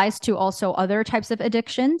applies to also other types of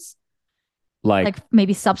addictions? Like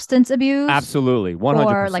maybe substance abuse? Absolutely. 100%.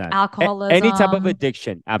 Or like alcoholism? Any type of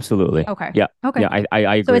addiction. Absolutely. Okay. Yeah. Okay. Yeah, I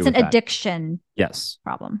agree. So it's an addiction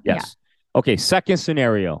problem. Yes. Yeah. Okay, second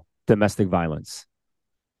scenario, domestic violence.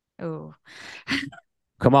 Oh.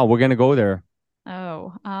 Come on, we're going to go there.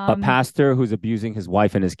 Oh. A pastor who's abusing his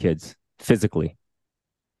wife and his kids physically.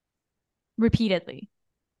 Repeatedly,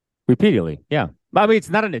 yeah. I mean, it's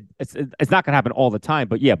not going to happen all the time,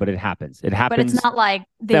 but it happens. It happens. But it's not like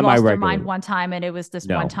they lost their mind one time and it was this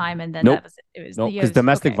one time and then that was it. Because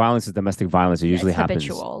domestic violence is domestic violence. It usually happens.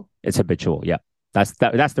 Habitual. It's habitual. Yeah. That's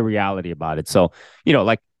the reality about it. So,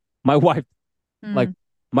 like my wife, when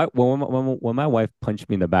my wife punched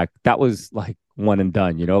me in the back, that was like one and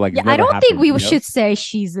done, like I don't think we should say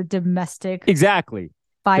she's a domestic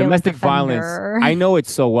domestic offender. Violence. I know it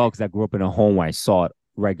so well because I grew up in a home where I saw it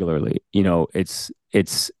regularly.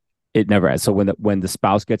 It never ends. So when the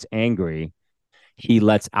spouse gets angry, he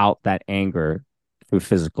lets out that anger through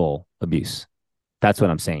physical abuse. That's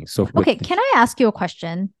what I'm saying. So can I ask you a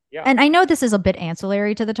question? Yeah. And I know this is a bit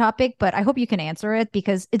ancillary to the topic, but I hope you can answer it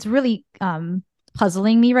because it's really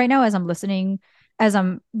puzzling me right now as I'm listening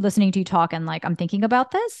to you talk and like I'm thinking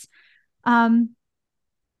about this. When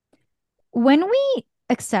we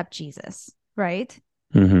accept Jesus, right?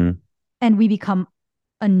 Mm-hmm. And we become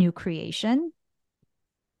a new creation.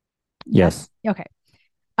 Yes. Okay.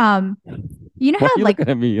 You know how like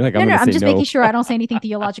at me like no, I'm just making sure I don't say anything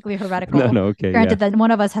theologically heretical. No, okay. Granted that one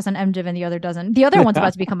of us has an MDiv and the other doesn't. The other one's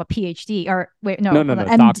about to become a PhD or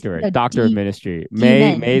doctor of ministry.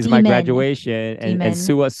 May is my graduation, and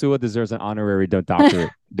Sua deserves an honorary doctorate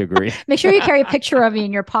degree. Make sure you carry a picture of me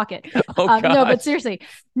in your pocket. No, but seriously,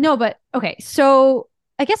 okay. So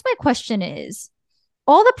I guess my question is,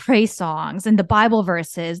 all the praise songs and the Bible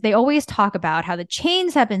verses, they always talk about how the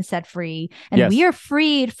chains have been set free and we are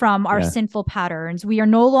freed from our sinful patterns. We are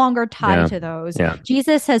no longer tied to those. Yeah.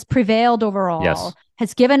 Jesus has prevailed over all,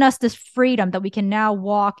 has given us this freedom that we can now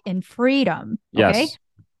walk in freedom. Okay. Yes.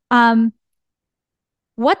 How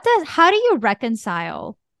do you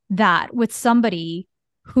reconcile that with somebody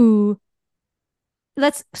who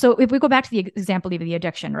so if we go back to the example of the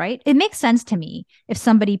addiction, right? It makes sense to me if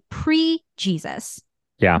somebody pre-Jesus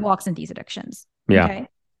walks in these addictions. Yeah. Okay?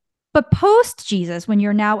 But post Jesus, when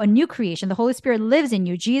you're now a new creation, the Holy Spirit lives in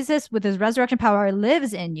you. Jesus, with his resurrection power,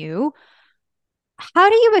 lives in you.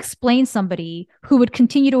 How do you explain somebody who would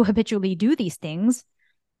continue to habitually do these things?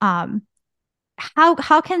 How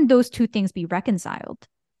can those two things be reconciled?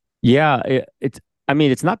 Yeah,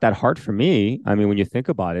 it's not that hard for me. I mean, when you think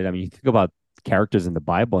about it, you think about characters in the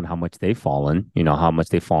Bible and how much they've fallen, how much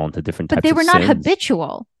they've fallen to different types of sins. But they were not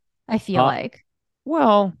habitual, I feel like.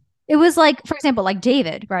 Well, it was like, for example, like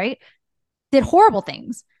David, right? Did horrible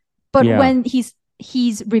things. But when he's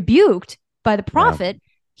rebuked by the prophet,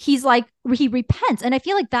 he's like, he repents. And I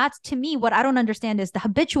feel like that's, to me, what I don't understand is the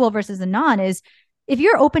habitual versus the non is if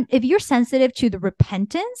you're sensitive to the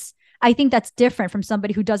repentance, I think that's different from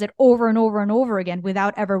somebody who does it over and over and over again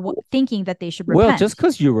without ever thinking that they should repent. Well, just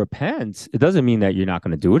because you repent, it doesn't mean that you're not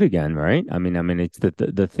going to do it again, right? I mean, it's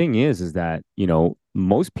the thing is that,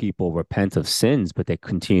 most people repent of sins, but they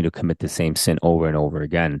continue to commit the same sin over and over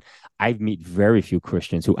again. I've met very few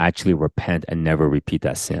Christians who actually repent and never repeat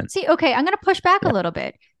that sin. See, okay, I'm going to push back a little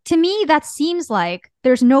bit. To me, that seems like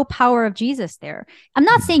there's no power of Jesus there. I'm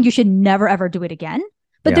not saying you should never, ever do it again,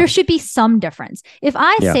 but there should be some difference. If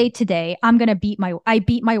I say today, I'm going to I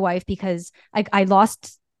beat my wife because I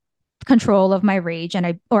lost control of my rage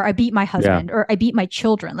or I beat my husband or I beat my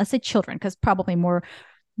children. Let's say children, because probably more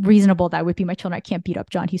reasonable that would be my children. I can't beat up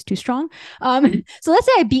John. He's too strong. So let's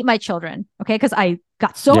say I beat my children, okay? Because I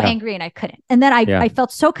got so angry and I couldn't. And then I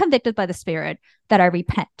felt so convicted by the Spirit that I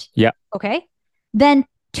repent. Yeah. Okay. Then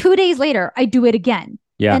 2 days later, I do it again.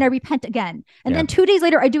 Yeah. And I repent again. And then 2 days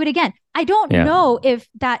later, I do it again. I don't know if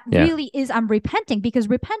that really is I'm repenting, because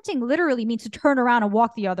repenting literally means to turn around and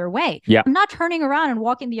walk the other way. Yeah. I'm not turning around and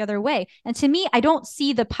walking the other way. And to me, I don't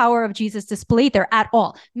see the power of Jesus displayed there at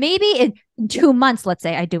all. Maybe in 2 months, let's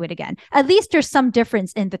say I do it again. At least there's some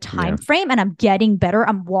difference in the time frame and I'm getting better.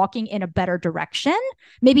 I'm walking in a better direction.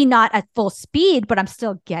 Maybe not at full speed, but I'm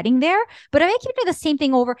still getting there. But if I keep doing the same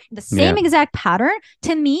thing over the same exact pattern,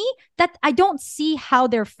 to me, that I don't see how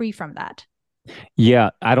they're free from that.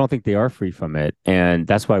 Yeah, I don't think they are free from it. And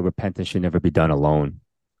that's why repentance should never be done alone.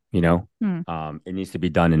 It needs to be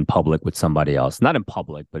done in public with somebody else. Not in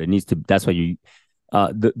public, but it needs to. That's why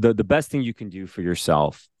the best thing you can do for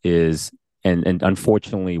yourself is, and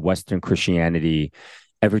unfortunately, Western Christianity,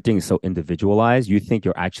 everything is so individualized. You think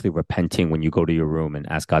you're actually repenting when you go to your room and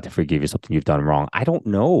ask God to forgive you something you've done wrong. I don't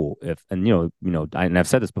know if, and I've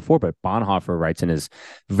said this before, but Bonhoeffer writes in his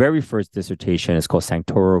very first dissertation, it's called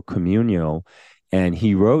Sanctoro Communio, and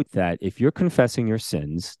he wrote that if you're confessing your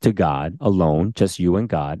sins to God alone, just you and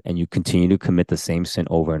God, and you continue to commit the same sin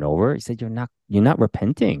over and over, he said you're not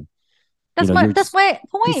repenting. That's my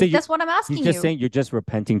point. That's what I'm asking you. He's just saying you're just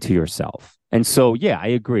repenting to yourself. And so, yeah, I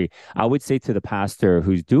agree. I would say to the pastor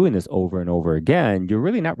who's doing this over and over again, you're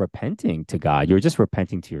really not repenting to God. You're just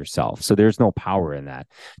repenting to yourself. So there's no power in that.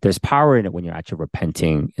 There's power in it when you're actually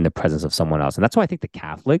repenting in the presence of someone else. And that's why I think the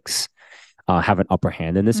Catholics have an upper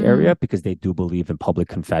hand in this area, because they do believe in public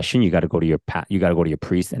confession. You got to go to your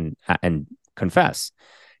priest and confess.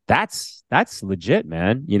 That's legit,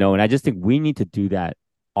 man. And I just think we need to do that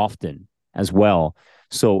often as well.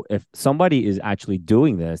 So if somebody is actually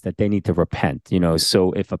doing this, that they need to repent,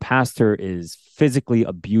 so if a pastor is physically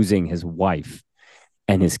abusing his wife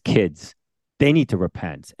and his kids, they need to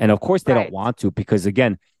repent. And of course they don't want to, because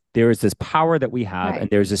again, there is this power that we have and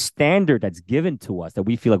there's a standard that's given to us that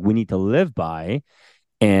we feel like we need to live by,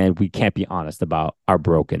 and we can't be honest about our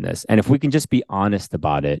brokenness. And if we can just be honest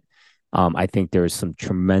about it, I think there's some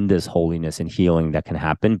tremendous holiness and healing that can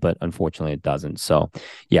happen, but unfortunately it doesn't. So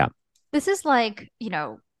yeah. This is like,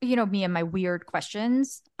 me and my weird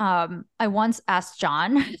questions. I once asked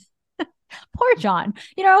John, poor John,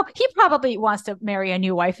 he probably wants to marry a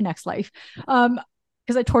new wife next life.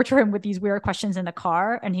 Because I torture him with these weird questions in the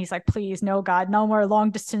car. And he's like, please, no, God, no more long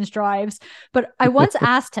distance drives. But I once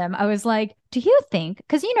asked him, I was like, do you think,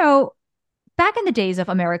 because, back in the days of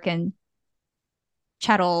American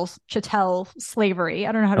chattel slavery,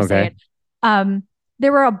 I don't know how to say it.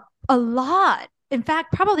 There were a lot, in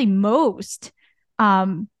fact, probably most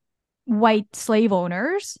white slave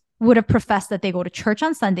owners would have professed that they go to church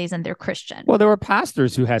on Sundays and they're Christian. Well, there were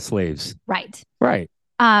pastors who had slaves. Right.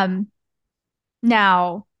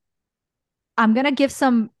 Now, I'm going to give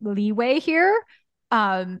some leeway here.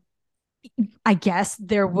 I guess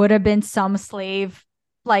there would have been some slave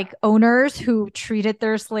owners who treated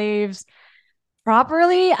their slaves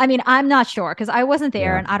properly. I mean, I'm not sure because I wasn't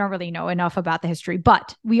there and I don't really know enough about the history.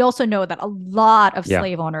 But we also know that a lot of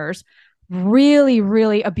slave owners really,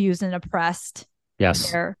 really abused and oppressed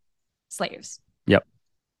their slaves. Yep.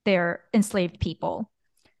 Their enslaved people.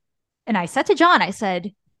 And I said to John, I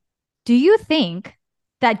said, do you think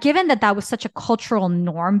that given that was such a cultural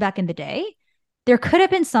norm back in the day, there could have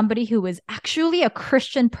been somebody who was actually a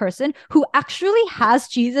Christian person who actually has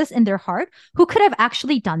Jesus in their heart, who could have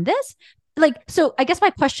actually done this? So I guess my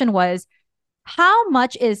question was, how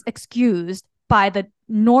much is excused by the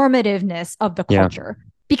normativeness of the culture?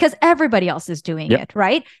 Because everybody else is doing it,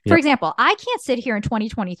 right? For example, I can't sit here in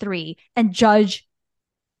 2023 and judge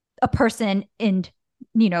a person in,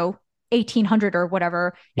 1800 or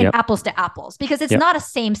whatever in apples to apples, because it's not a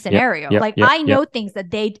same scenario. I know things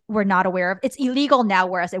that they were not aware of. It's illegal now,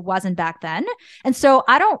 whereas it wasn't back then. And so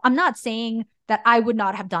I'm not saying that I would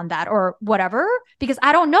not have done that or whatever, because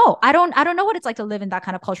I don't know. I don't know what it's like to live in that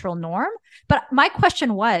kind of cultural norm. But my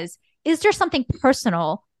question was, is there something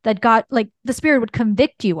personal that God, like the Spirit would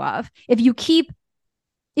convict you of if you keep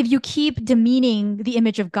demeaning the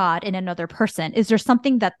image of God in another person? Is there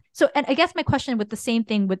something that, so, and I guess my question with the same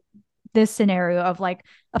thing with this scenario of like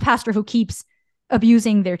a pastor who keeps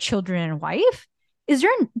abusing their children and wife,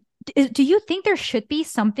 do you think there should be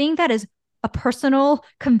something that is a personal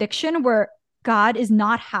conviction where God is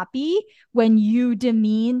not happy when you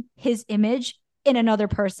demean his image in another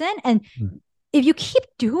person? And if you keep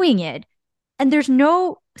doing it and there's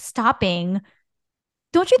no stopping,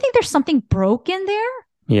 don't you think there's something broken there?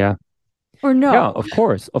 Yeah. Or no? Yeah, of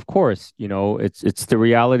course. Of course. You know, it's the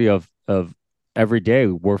reality of every day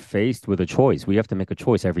we're faced with a choice. We have to make a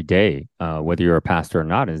choice every day, whether you're a pastor or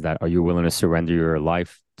not, is that are you willing to surrender your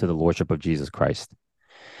life to the Lordship of Jesus Christ?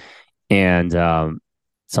 And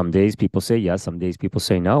some days people say yes, some days people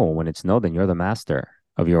say no. When it's no, then you're the master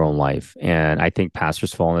of your own life. And I think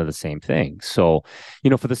pastors fall into the same thing. So, you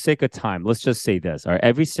know, for the sake of time, let's just say this. All right,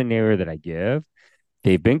 every scenario that I give,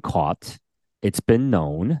 they've been caught. It's been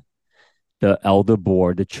known. The elder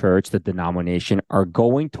board, the church, the denomination are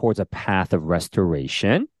going towards a path of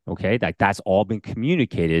restoration. Okay, that's all been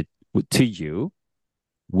communicated to you.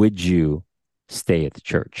 Would you stay at the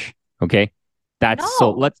church? Okay,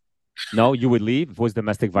 no, you would leave. If it was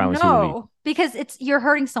domestic violence, you would leave. No, because you're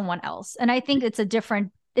hurting someone else, and I think it's a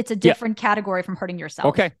different category from hurting yourself.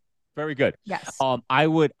 Okay, very good. Yes. I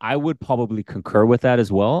would probably concur with that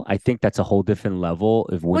as well. I think that's a whole different level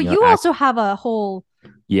of when you also have a whole.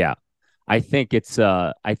 Yeah, I think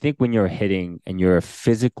when you're hitting and you're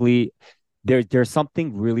physically there's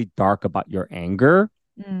something really dark about your anger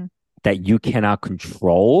that you cannot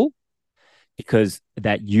control, because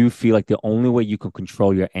that you feel like the only way you can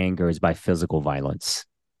control your anger is by physical violence.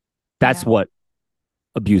 That's what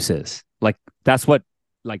abuse is. Like that's what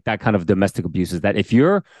like that kind of domestic abuse is, that if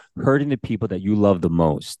you're hurting the people that you love the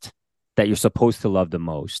most, that you're supposed to love the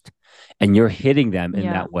most, and you're hitting them in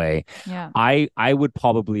that way, I would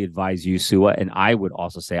probably advise you, Sua, and I would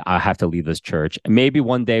also say I have to leave this church. And maybe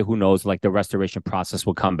one day, who knows, like the restoration process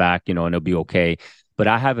will come back, you know, and it'll be okay. But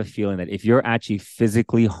I have a feeling that if you're actually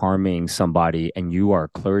physically harming somebody and you are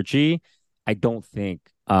clergy, I don't think,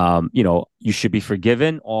 you know, you should be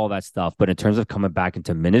forgiven, all that stuff. But in terms of coming back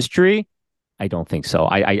into ministry, I don't think so.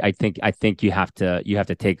 I think you have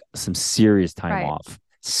to take some serious time off.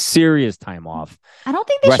 Serious time off. I don't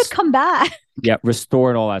think they should come back. Yeah, restore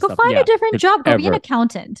and all that stuff. Go find a different job. Go be an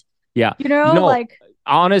accountant. Yeah. You know, like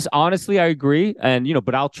honestly, I agree. And, you know,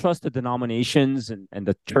 but I'll trust the denominations and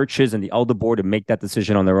the churches and the elder board to make that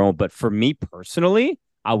decision on their own. But for me personally,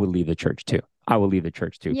 I would leave the church too.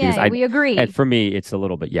 Yeah, we agree. And for me, it's a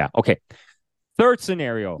little bit, okay. Third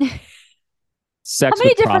scenario. Sex. How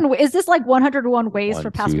many different ways? Is this like 101 ways for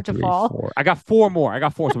pastor to fall? 4. I got 4 more.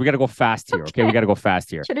 So we got to go fast here. Okay. We got to go fast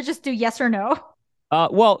here. Should I just do yes or no?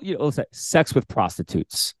 Well, you know, let's say sex with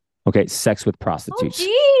prostitutes. Okay. Sex with prostitutes. Oh,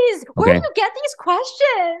 geez. Where do you get these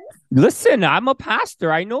questions? Listen, I'm a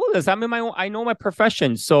pastor. I know this. I know my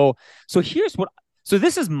profession. So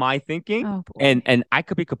this is my thinking, and I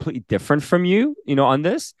could be completely different from you, you know, on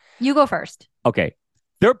this. You go first. Okay.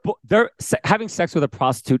 They're having sex with a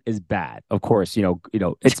prostitute is bad. Of course, you know,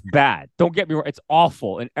 it's bad. Don't get me wrong. It's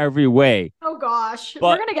awful in every way. Oh gosh.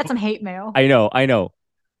 We're going to get some hate mail. I know.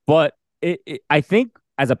 But I think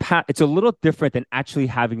it's a little different than actually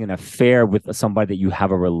having an affair with somebody that you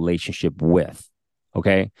have a relationship with.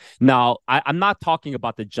 Okay. Now, I'm not talking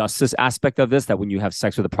about the justice aspect of this, that when you have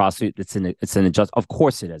sex with a prostitute, it's an injustice. Of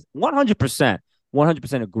course it is. 100%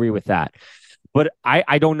 agree with that. But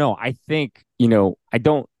I don't know. I think, you know, I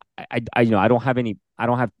don't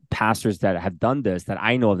have pastors that have done this that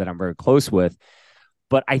I know that I'm very close with,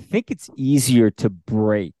 but I think it's easier to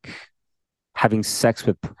break having sex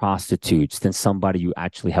with prostitutes than somebody you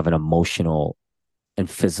actually have an emotional and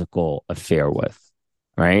physical affair with.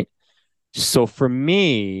 Right. So for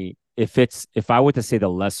me, if I were to say the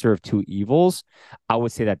lesser of two evils, I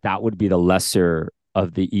would say that would be the lesser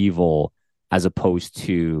of the evil, as opposed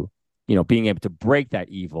to, you know, being able to break that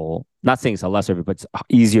evil. Not saying it's a lesser of it, but it's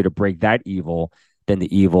easier to break that evil than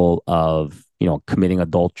the evil of, you know, committing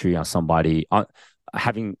adultery on somebody,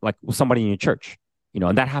 having like somebody in your church, you know,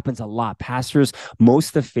 and that happens a lot.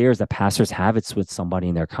 Most affairs that pastors have, it's with somebody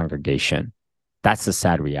in their congregation. That's the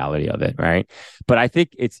sad reality of it, right? But I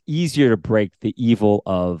think it's easier to break the evil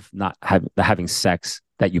of not having sex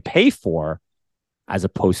that you pay for, as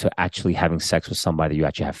opposed to actually having sex with somebody you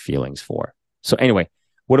actually have feelings for. So anyway,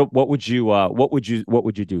 what would you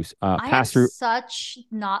do, Pastor?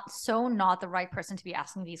 I'm not the right person to be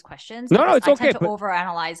asking these questions. No, it's okay. I tend to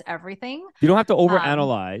overanalyze everything. You don't have to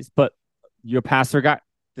overanalyze, but your pastor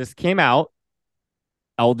this came out.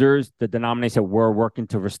 elders, the denomination said, we're working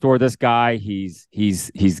to restore this guy. He's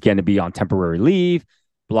going to be on temporary leave,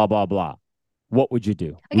 blah, blah, blah. What would you do?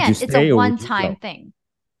 Would you Again, it's a stay or would you one-time go? thing.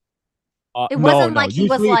 It No, wasn't no. like he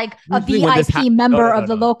was like a Usually when this VIP no, member no, of no,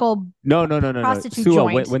 the no, local no. prostitute Sua,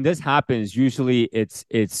 joint. when this happens, usually it's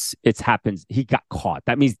happens. He got caught.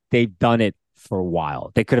 That means they've done it for a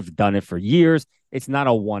while. They could have done it for years. It's not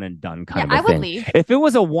a one and done kind Yeah, of I a would thing. leave. If it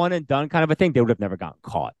was a one and done kind of a thing, they would have never gotten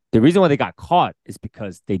caught. The reason why they got caught is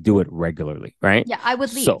because they do it regularly, right? Yeah, I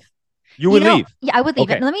would leave. So you would leave. Yeah, I would leave.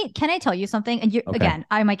 Okay. And can I tell you something? And Okay. again,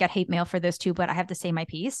 I might get hate mail for this too, but I have to say my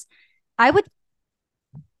piece. I would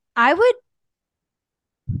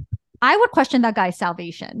question that guy's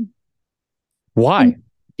salvation. Why?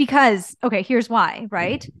 Because, okay, here's why,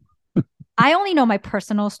 right? I only know my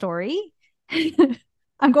personal story.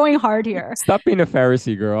 I'm going hard here. Stop being a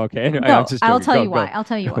Pharisee, girl. Okay. No, I'll tell you why. I'll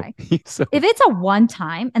tell you why. So, if it's a one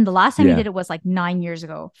time, and the last time he did it was like 9 years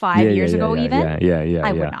ago, 5 years ago, even,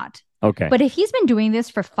 I would not. Okay. But if he's been doing this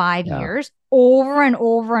for 5 years over and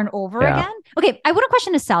over and over again, okay, I wouldn't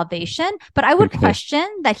question his salvation, but I would question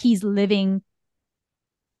that he's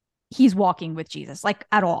walking with Jesus, like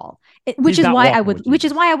at all, which is why I would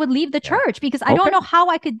leave the church, because I don't know how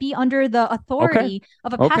I could be under the authority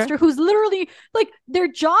of a pastor who's literally like, their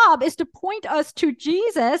job is to point us to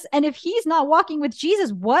Jesus. And if he's not walking with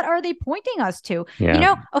Jesus, what are they pointing us to?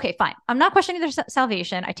 Okay, fine. I'm not questioning their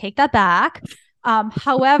salvation. I take that back.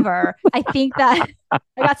 However, I think that I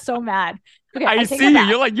got so mad. Okay, I see you.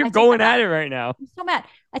 You're like, you're going at it right now. I'm so mad.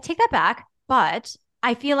 I take that back, but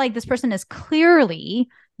I feel like this person is clearly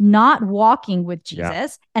not walking with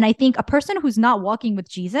Jesus. Yeah. And I think a person who's not walking with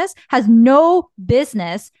Jesus has no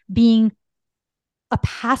business being a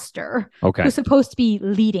pastor who's supposed to be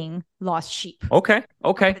leading lost sheep. Okay.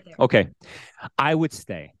 I would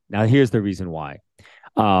stay. Now, here's the reason why.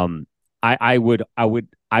 I would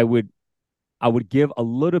give a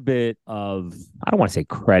little bit of, I don't want to say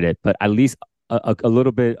credit, but at least a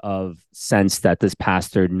little bit of sense that this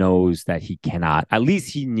pastor knows that he cannot, at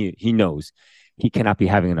least he knows he cannot be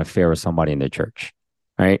having an affair with somebody in the church,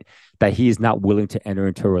 right? That he is not willing to enter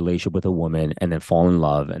into a relationship with a woman and then fall in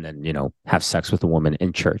love and then, have sex with a woman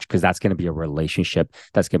in church, because that's going to be a relationship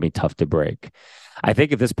that's going to be tough to break. I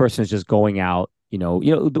think if this person is just going out,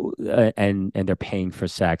 and they're paying for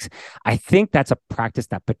sex, I think that's a practice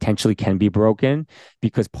that potentially can be broken,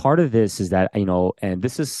 because part of this is that, and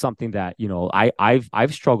this is something that,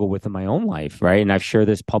 I've struggled with in my own life, right? And I've shared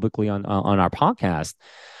this publicly on our podcast.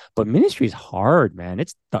 But ministry is hard, man.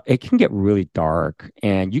 It can get really dark,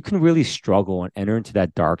 and you can really struggle and enter into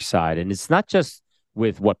that dark side. And it's not just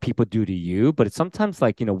with what people do to you, but it's sometimes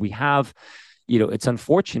like, we have, it's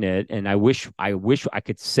unfortunate. And I wish I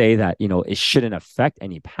could say that, it shouldn't affect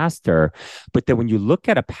any pastor. But then when you look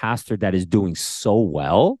at a pastor that is doing so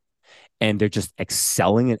well and they're just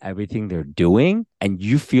excelling in everything they're doing, and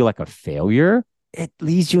you feel like a failure, it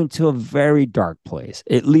leads you into a very dark place.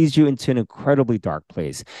 It leads you into an incredibly dark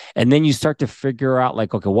place. And then you start to figure out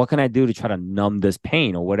like, okay, what can I do to try to numb this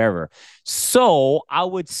pain or whatever? So I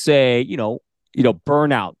would say,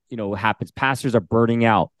 burnout, happens. Pastors are burning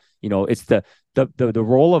out. It's the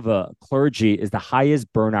role of a clergy is the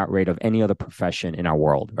highest burnout rate of any other profession in our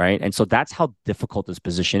world, right? And so that's how difficult this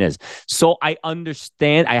position is. So I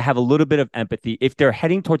understand, I have a little bit of empathy. If they're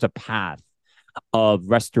heading towards a path of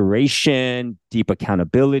restoration, deep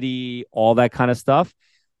accountability, all that kind of stuff,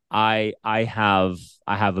 I have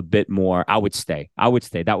a bit more. I would stay.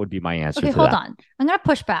 That would be my answer. Okay, hold on. I'm gonna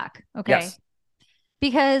push back. Okay. Yes.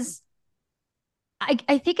 Because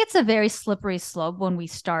I think it's a very slippery slope when we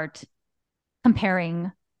start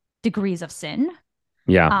comparing degrees of sin.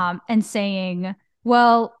 Yeah. And saying,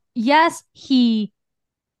 well, yes, he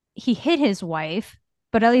hit his wife,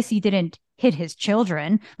 but at least he didn't hit his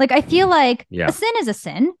children. Like, I feel like a sin is a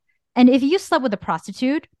sin. And if you slept with a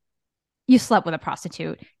prostitute, you slept with a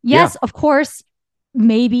prostitute. Yes, of course,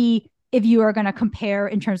 maybe if you are going to compare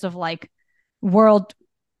in terms of like world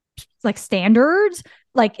like standards,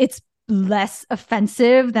 like it's less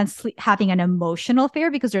offensive than having an emotional affair,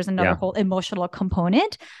 because there's another whole emotional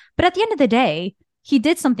component. But at the end of the day, he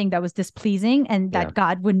did something that was displeasing and that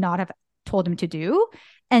God would not have told him to do.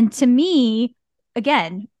 And to me,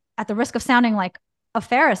 again, at the risk of sounding like a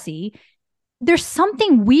Pharisee, there's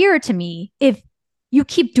something weird to me if you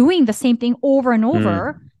keep doing the same thing over and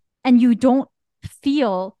over and you don't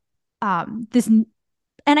feel this. And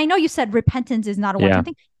I know you said repentance is not a one-time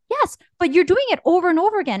thing. Yes, but you're doing it over and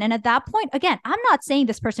over again. And at that point, again, I'm not saying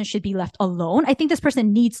this person should be left alone. I think this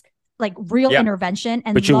person needs like real intervention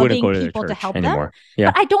and loving people to help anymore.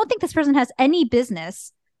 Them. But I don't think this person has any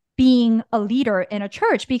business being a leader in a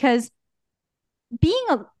church, because being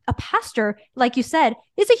a pastor, like you said,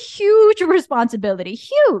 is a huge responsibility.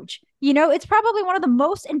 Huge. It's probably one of the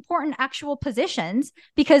most important actual positions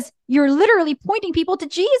because you're literally pointing people to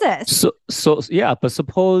Jesus. So yeah, but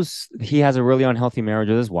suppose he has a really unhealthy marriage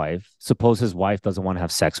with his wife. Suppose his wife doesn't want to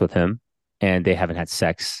have sex with him and they haven't had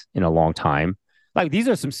sex in a long time. Like these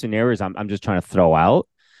are some scenarios I'm just trying to throw out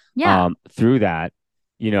Yeah. through that,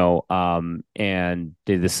 and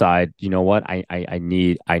they decide, you know what, I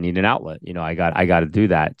need an outlet. I got to do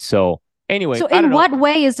that. So anyway, So I don't in know. what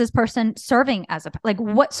way is this person serving as a like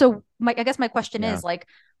what so I guess my question Yeah. is like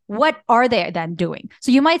what are they then doing?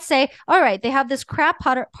 So you might say, all right, they have this crap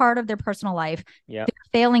part of their personal life. Yeah.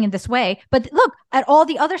 They're failing in this way. But look at all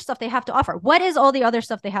the other stuff they have to offer. What is all the other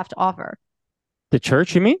stuff they have to offer? The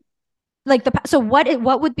church, you mean? Like so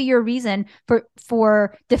what would be your reason for Well,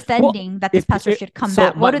 defending that this if pastor it, should come so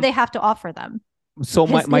back? What do my they have to offer them? so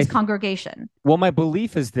His congregation. well, my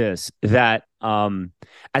belief is this, that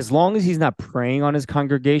as long as he's not preying on his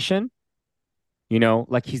congregation,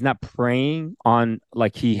 like he's not preying on,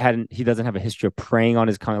 like he doesn't have a history of preying on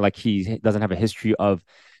his like he doesn't have a history of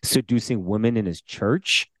seducing women in his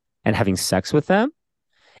church and having sex with them.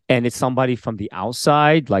 And it's somebody from the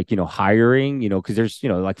outside, like, hiring, because there's,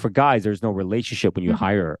 like for guys, there's no relationship when you Mm-hmm.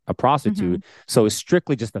 hire a Mm-hmm. prostitute. So it's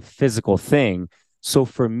strictly just a physical thing. So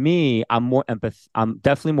for me, I'm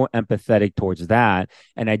definitely more empathetic towards that.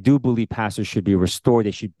 And I do believe pastors should be restored.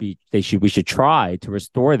 We should try to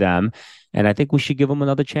restore them. And I think we should give them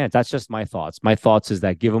another chance. That's just my thoughts. My thoughts is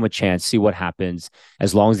that give them a chance, see what happens,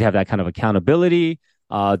 as long as they have that kind of accountability.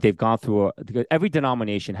 They've gone through every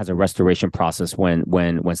denomination has a restoration process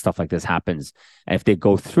when stuff like this happens. And if they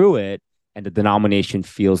go through it and the denomination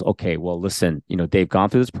feels, okay, well, listen, they've gone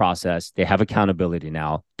through this process, they have accountability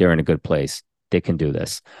now, they're in a good place, they can do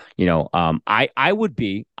this. I would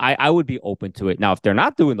be open to it. Now, if they're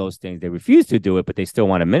not doing those things, they refuse to do it, but they still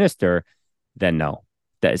want to minister, then no,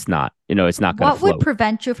 that it's not. It's not going to What would float.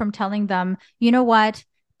 prevent you from telling them, you know what?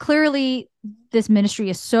 Clearly, this ministry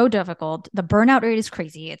is so difficult. The burnout rate is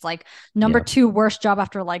crazy. It's like number Yeah. 2 worst job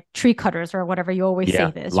after like tree cutters or whatever. You always say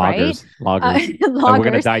this, Loggers, right? loggers. And we're gonna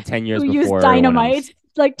Loggers die 10 years who use before everyone else. dynamite,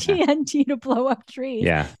 like Yeah. TNT, to blow up trees.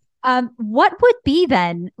 Yeah. What would be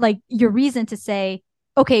then like your reason to say,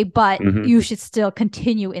 okay, but you should still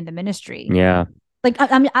continue in the ministry? Yeah. Like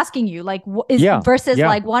I'm asking you, like, versus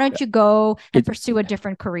like, why don't you go and pursue a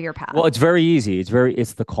different career path? Well, it's very easy.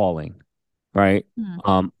 It's the calling, right?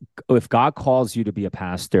 If God calls you to be a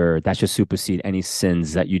pastor, that should supersede any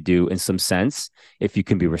sins that you do in some sense, if you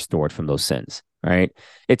can be restored from those sins, right?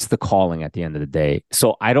 It's the calling at the end of the day.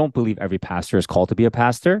 So I don't believe every pastor is called to be a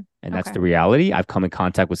pastor. And that's the reality. I've come in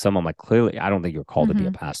contact with someone, like, clearly, I don't think you're called to be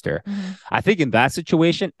a pastor. I think in that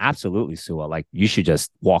situation, absolutely, Sua, like you should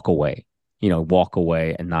just walk away,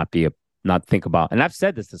 and not think about. And I've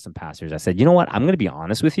said this to some pastors. I said, you know what? I'm going to be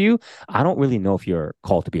honest with you. I don't really know if you're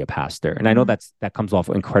called to be a pastor. And I know that comes off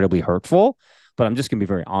incredibly hurtful, but I'm just going to be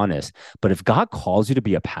very honest. But if God calls you to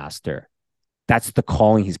be a pastor, that's the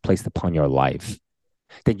calling he's placed upon your life.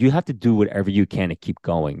 Then you have to do whatever you can to keep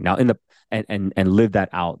going. Now, and live that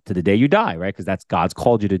out to the day you die, right? Because that's God's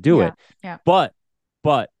called you to do it. Yeah. But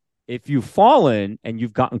if you've fallen and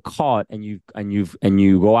you've gotten caught and you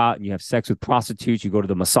go out and you have sex with prostitutes, you go to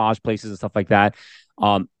the massage places and stuff like that.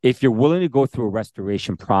 If you're willing to go through a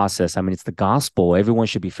restoration process, I mean, it's the gospel. Everyone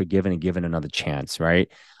should be forgiven and given another chance, right?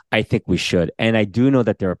 I think we should. And I do know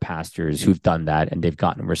that there are pastors who've done that and they've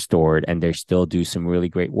gotten restored and they still do some really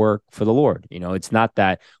great work for the Lord. It's not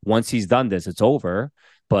that once he's done this, it's over.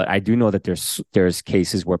 But I do know that there's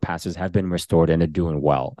cases where pastors have been restored and they're doing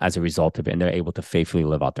well as a result of it, and they're able to faithfully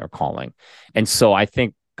live out their calling. And so I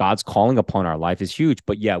think God's calling upon our life is huge.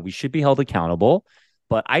 But yeah, we should be held accountable.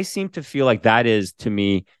 But I seem to feel like that is, to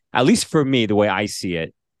me, at least for me, the way I see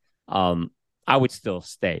it, I would still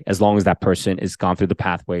stay as long as that person has gone through the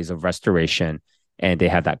pathways of restoration and they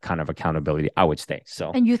have that kind of accountability. I would stay.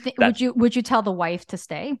 So, and you think would you tell the wife to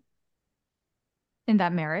stay in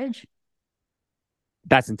that marriage?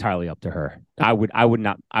 That's entirely up to her. I would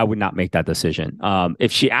not make that decision.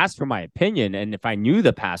 If she asked for my opinion and if I knew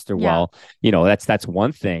the pastor well, that's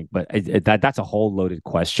one thing, but that's a whole loaded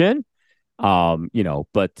question. But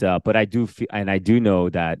I do feel, and I do know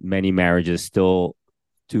that many marriages still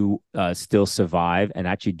survive and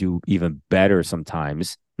actually do even better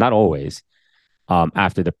sometimes, not always,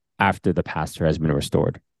 after the pastor has been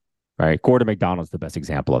restored. Right? Gordon MacDonald's the best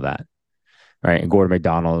example of that. Right. And Gordon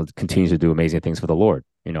MacDonald continues to do amazing things for the Lord.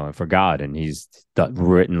 and for God. And he's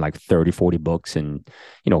written like 30, 40 books and,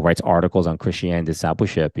 writes articles on Christianity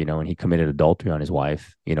discipleship, and he committed adultery on his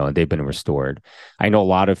wife, and they've been restored. I know a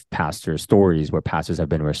lot of pastor stories where pastors have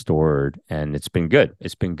been restored and it's been good.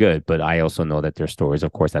 It's been good. But I also know that there's stories,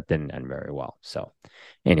 of course, that didn't end very well. So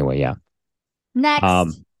anyway, yeah.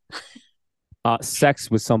 Next.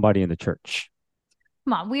 Sex with somebody in the church.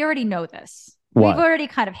 Come on, we already know this. What? We've already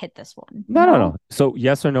kind of hit this one. No. So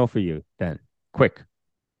yes or no for you then? Quick.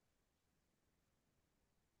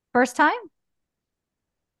 First time?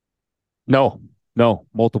 No,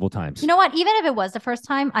 multiple times. You know what? Even if it was the first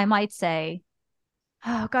time, I might say,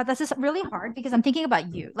 oh God, this is really hard because I'm thinking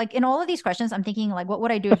about you. Like in all of these questions, I'm thinking like, what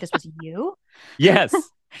would I do if this was you? Yes.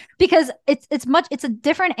 Because it's a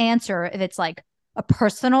different answer if it's like a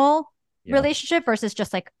personal relationship versus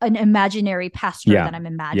just like an imaginary pastor that I'm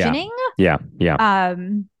imagining. Yeah.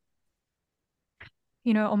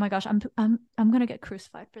 Oh my gosh, I'm gonna get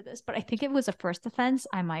crucified for this, but I think if it was a first offense,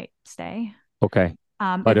 I might stay. Okay.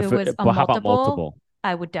 But if it was a multiple,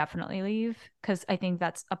 I would definitely leave because I think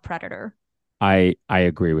that's a predator. I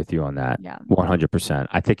agree with you on that. Yeah. 100%.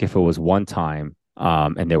 I think if it was one time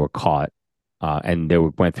and they were caught and they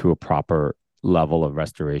went through a proper level of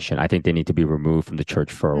restoration, I think they need to be removed from the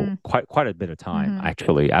church for quite a bit of time.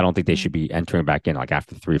 Actually, I don't think they should be entering back in like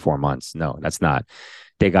after 3-4 months. No, that's not.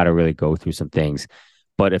 They got to really go through some things.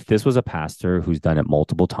 But if this was a pastor who's done it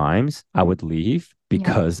multiple times, I would leave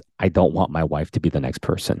because I don't want my wife to be the next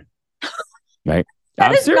person. Right?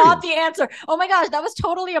 That is not the answer. Oh my gosh, that was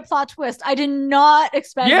totally a plot twist. I did not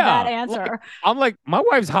expect that answer. I'm like, my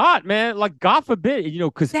wife's hot, man. Like, God forbid,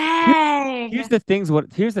 because here's the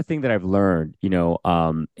thing that I've learned,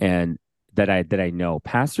 and that I know.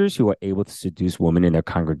 Pastors who are able to seduce women in their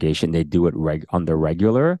congregation, they do it on the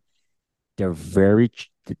regular. They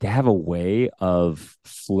have a way of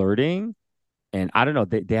flirting. And I don't know,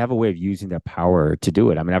 they have a way of using their power to do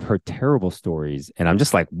it. I mean, I've heard terrible stories and I'm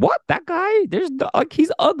just like, what? That guy? He's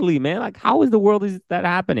ugly, man. Like, how in the world is that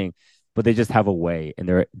happening? But they just have a way and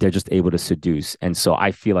they're just able to seduce. And so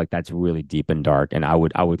I feel like that's really deep and dark. And I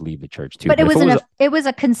would leave the church too. But it was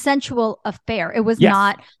a consensual affair. It was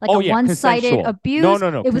not like a one-sided abuse.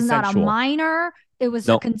 No. It was not a minor. It was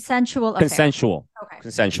a consensual affair.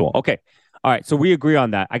 Consensual. Okay. All right. So we agree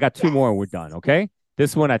on that. I got two more and we're done. Okay.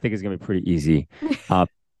 This one I think is going to be pretty easy.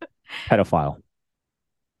 Pedophile.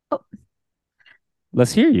 Oh.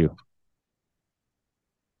 Let's hear you.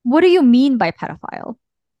 What do you mean by pedophile?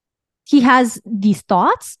 He has these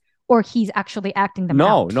thoughts or he's actually acting them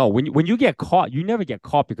out? No. When you get caught, you never get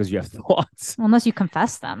caught because you have thoughts. Unless you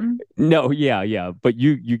confess them. No, yeah. But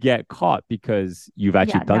you get caught because you've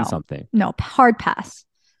actually done something. No, hard pass.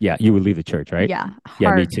 Yeah, you would leave the church, right? Yeah.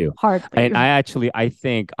 Me too. Hard. And I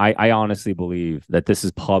honestly believe that this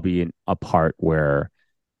is probably a part where,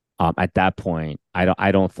 at that point, I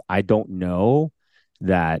don't know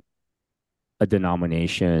that a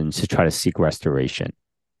denomination should try to seek restoration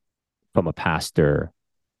from a pastor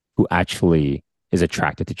who actually is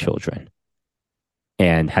attracted to children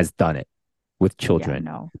and has done it with children.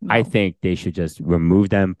 No. I think they should just remove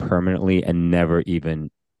them permanently and never even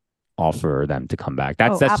offer them to come back.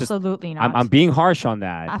 That's absolutely just, not. I'm being harsh on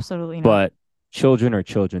that. Absolutely not. But children are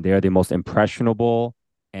children. They are the most impressionable.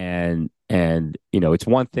 And it's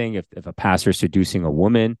one thing if a pastor is seducing a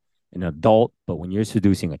woman, an adult, but when you're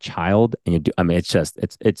seducing a child and it's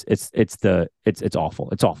awful.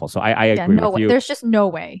 It's awful. So I agree with you. There's just no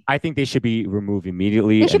way. I think they should be removed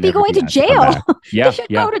immediately. They should be going to jail. They should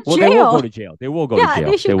go to jail. Well, they will go to jail. They will go to jail.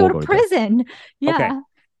 They should go to prison. Yeah. Okay.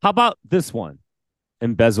 How about this one?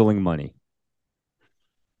 Embezzling money.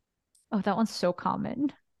 Oh, that one's so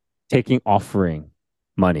common. Taking offering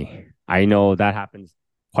money. I know that happens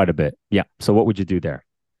quite a bit. Yeah. So what would you do there?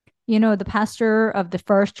 The pastor of the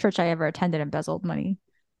first church I ever attended embezzled money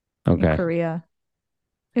in Korea.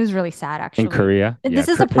 It was really sad, actually. In Korea? This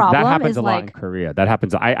is a problem. That happens a lot in Korea. That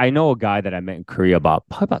happens. probably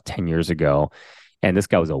about 10 years ago. And this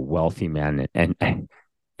guy was a wealthy man.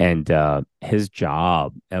 And his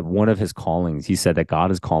job, one of his callings, he said that God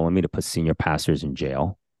is calling me to put senior pastors in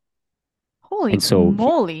jail. Holy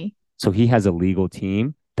moly. So he has a legal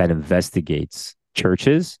team that investigates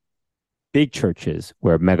churches, big churches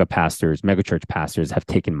where mega church pastors have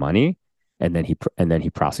taken money, and then he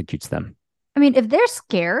prosecutes them. I mean, if they're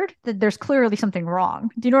scared, that there's clearly something wrong.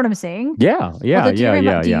 Do you know what I'm saying? Yeah. Do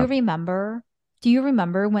you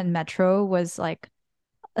remember when Metro was like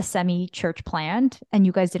a semi-church planned and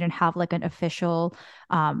you guys didn't have like an official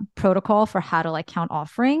protocol for how to like count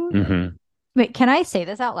offering? Mm-hmm. Wait, can I say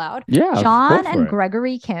this out loud? Yeah. John and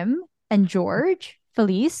Gregory Kim and George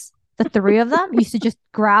Felice, the three of them used to just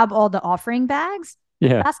grab all the offering bags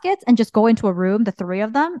Yeah. baskets and just go into a room, the three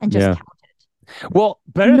of them, and just Yeah. count it. Well,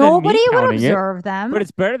 better than me Nobody would counting it, observe them. but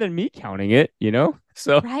it's better than me counting it, you know?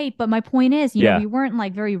 So, Right. But my point is, yeah. we weren't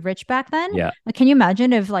like very rich back then. Yeah. Like, can you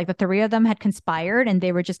imagine if like the three of them had conspired and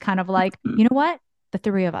they were just kind of like, you know what? The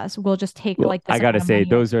three of us will just take Well, like I this gotta amount of say, money.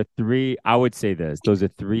 those are three. I would say this: those are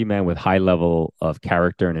three men with high level of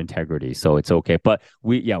character and integrity. So it's okay. But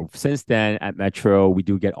since then at Metro, we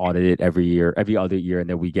do get audited every year, every other year, and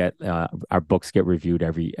then we get our books get reviewed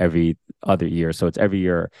every other year. So it's every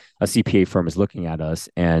year a CPA firm is looking at us,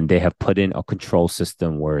 and they have put in a control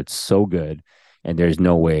system where it's so good, and there's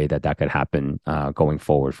no way that that could happen going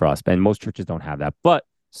forward for us. And most churches don't have that, but.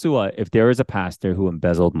 Sua, if there is a pastor who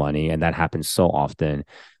embezzled money, and that happens so often,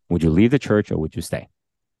 would you leave the church or would you stay?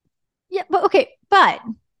 Yeah, but okay, but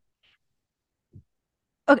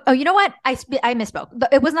oh, you know what? I misspoke.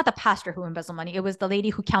 It was not the pastor who embezzled money. It was the lady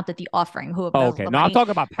who counted the offering who Oh, embezzled okay. the No, I'm money.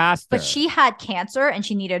 talking about But pastor. she had cancer and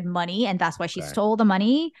she needed money, and that's why she Okay. stole the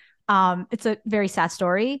money. It's a very sad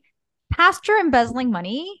story. Pastor embezzling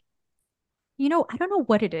money. I don't know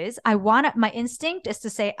what it is. My instinct is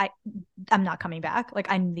to say I'm not coming back. Like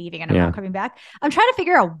I'm leaving and I'm Yeah. not coming back. I'm trying to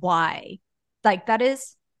figure out why. Like that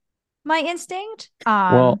is my instinct.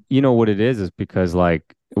 Well, you know what it is because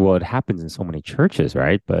it happens in so many churches,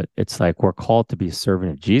 right? But it's like we're called to be a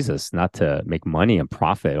servant of Jesus, not to make money and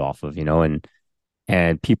profit off of,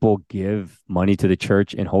 and people give money to the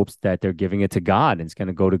church in hopes that they're giving it to God and it's going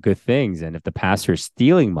to go to good things. And if the pastor is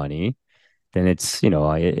stealing money, then it's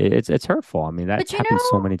hurtful. I mean, that's but happened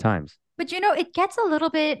so many times. it gets a little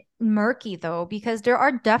bit murky though, because there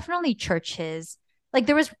are definitely churches. Like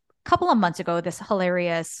there was a couple of months ago, this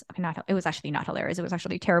hilarious, I mean, not, it was actually not hilarious. It was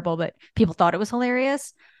actually terrible, but people thought it was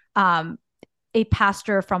hilarious. Um, a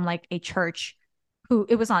pastor from like a church who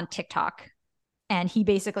it was on TikTok, and he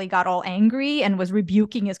basically got all angry and was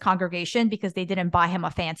rebuking his congregation because they didn't buy him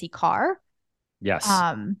a fancy car. Yes.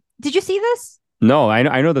 Did you see this? No, I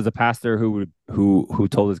know there's a pastor who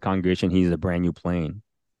told his congregation he's a brand new plane.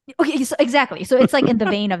 Okay, so exactly. So it's like in the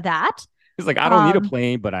vein of that. He's like, I don't need a Um,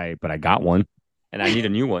 plane, but I got one, and I need a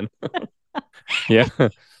new one. Yeah,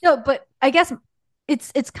 no, but I guess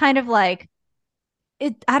it's kind of like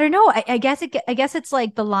it. I don't know. I guess it's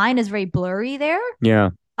like the line is very blurry there. yeah,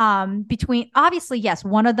 Between obviously, yes,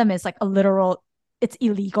 one of them is like a literal. It's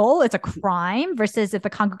illegal. It's a crime. Versus if the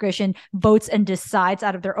congregation votes and decides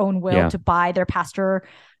out of their own will yeah, to buy their pastor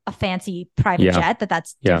a fancy private yeah, jet,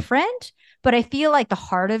 that's yeah, different. But I feel like the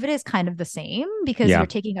heart of it is kind of the same because yeah, you're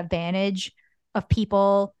taking advantage of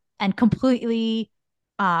people and completely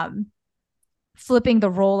um, flipping the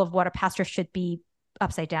role of what a pastor should be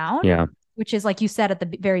upside down, yeah, which is like you said at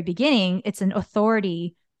the very beginning, it's an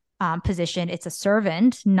authority position. It's a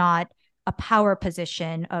servant, not a power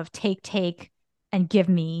position of take, and give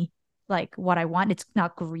me like what I want. It's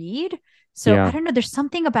not greed. So I yeah. don't know. There's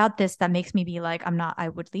something about this that makes me be like, I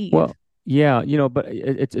would leave. Well, yeah, but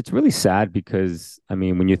it's really sad because I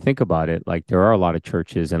mean, when you think about it, like there are a lot of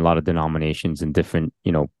churches and a lot of denominations in different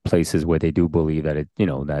places where they do believe that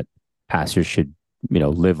that pastors should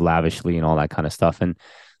live lavishly and all that kind of stuff. And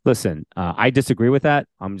listen, I disagree with that.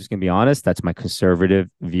 I'm just gonna be honest. That's my conservative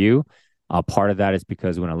view. Part of that is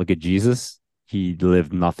because when I look at Jesus, he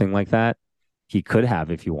lived nothing like that. He could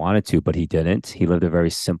have if he wanted to, but he didn't. He lived a very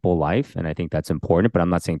simple life, and I think that's important. But I'm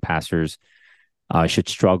not saying pastors should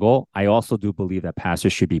struggle. I also do believe that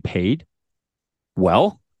pastors should be paid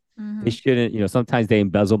well. They Mm-hmm. shouldn't, sometimes they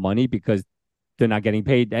embezzle money because they're not getting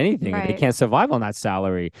paid anything and they Right. can't survive on that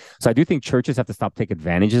salary. So I do think churches have to stop taking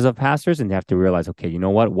advantages of pastors and they have to realize, okay, you know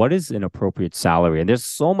what? What is an appropriate salary? And there's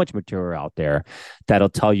so much material out there that'll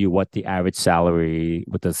tell you what the average salary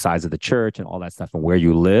with the size of the church and all that stuff and where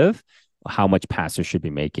you live, how much pastors should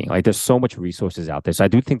be making. Like there's so much resources out there. So I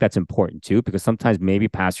do think that's important too, because sometimes maybe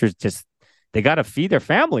pastors just they got to feed their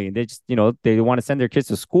family and they just, they want to send their kids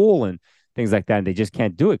to school and things like that. And they just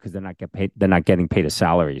can't do it because they're not get paid. They're not getting paid a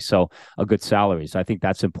salary. So a good salary. So I think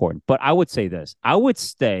that's important. But I would say this, I would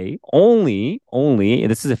stay only,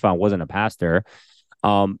 and this is if I wasn't a pastor,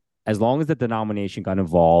 as long as the denomination got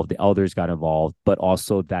involved, the elders got involved, but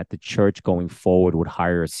also that the church going forward would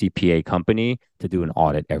hire a CPA company to do an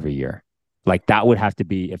audit every year. Like that would have to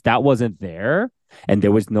be, if that wasn't there and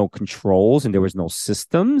there was no controls and there was no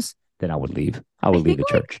systems, then I would leave. I I would leave think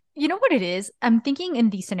the like church. you know what it is? I'm thinking in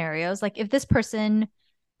these scenarios, like if this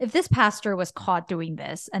pastor was caught doing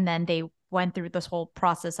this and then they went through this whole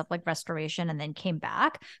process of like restoration and then came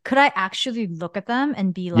back, could I actually look at them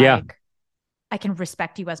and be Yeah. like, I can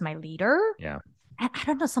respect you as my leader? Yeah. I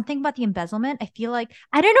don't know, something about the embezzlement. I feel like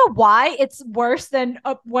I don't know why it's worse than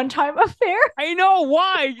a one-time affair. I know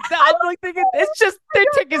why. I'm like thinking it's just they're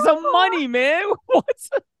taking some money, man. What's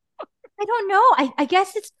I don't know. I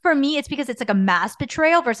guess it's for me, it's because it's like a mass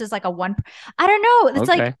betrayal versus like a one. I don't know. It's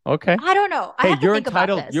like, okay. I don't know. I Hey, have to you're think about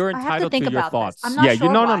entitled. this. You're I have to entitled think to your about this. I'm thoughts. not Yeah, you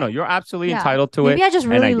sure no. why. You're absolutely Yeah. entitled to it, Maybe I just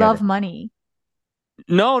and I really get love it. money.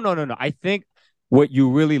 No. I think what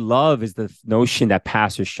you really love is the notion that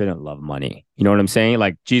pastors shouldn't love money. You know what I'm saying?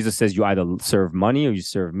 Like Jesus says, you either serve money or you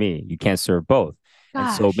serve me. You can't serve both.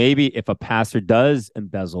 And so Gosh. maybe if a pastor does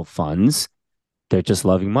embezzle funds, they're just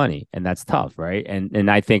loving money, and that's tough, right?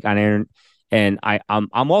 And I think I'm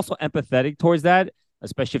also empathetic towards that,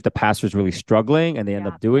 especially if the pastor is really struggling and they end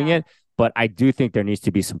Yeah. up doing Yeah. it. But I do think there needs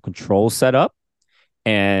to be some control set up,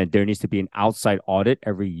 and there needs to be an outside audit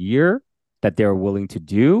every year that they're willing to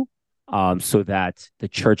do, so that the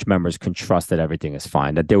church members can trust that everything is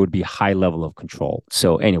fine, that there would be a high level of control.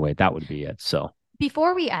 So anyway, that would be it. So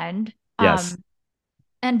Before we end, yes,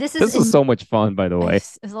 and this is this was in so much fun, by the way.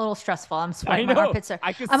 it's a little stressful. I'm I sweating. My know. armpits are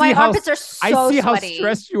I can my see how armpits are I so see how sweaty.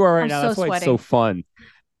 stressed you are right I'm now. so That's why it's so sweating. fun.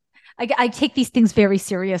 I take these things very I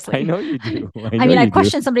seriously. know you do. I I know mean, I you do.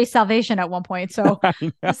 questioned somebody's salvation at one point. So I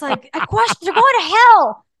know. it's like, I question, they're going to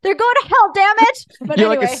hell. They're going to hell, damn it. But You're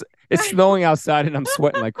like anyway, it's snowing outside and I'm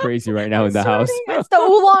sweating like crazy right now I'm in the house. sweating. It's the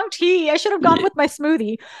oolong tea. I should have gone Yeah. with my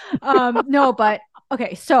smoothie. No, but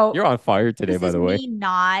okay. So You're on fire today, this by is the way. me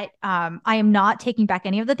not, I am not taking back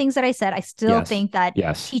any of the things that I said. I still Yes. think that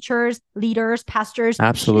Yes. teachers, leaders, pastors should be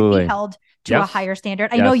Absolutely. held to a Yes. higher standard.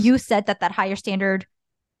 I know Yes. you said that higher standard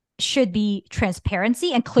should be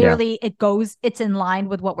transparency, and Yeah. clearly it's in line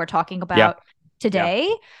with what we're talking Yeah. about Yeah.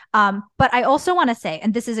 today. But I also want to say,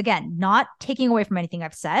 and this is again not taking away from anything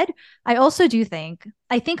I've said, I also do think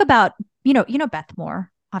I think about Beth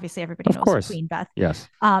Moore. Obviously, everybody Of knows course. Queen Beth. Yes.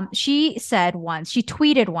 She said once, she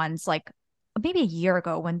tweeted once, like maybe a year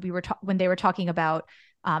ago when when they were talking about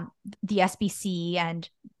the SBC and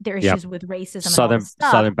their Yep. issues with racism and all this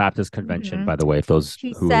stuff. Southern Baptist Convention, Mhm. by the way, if those She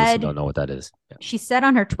who listen said, don't know what that is. Yeah. she said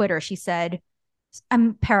on her Twitter, she said,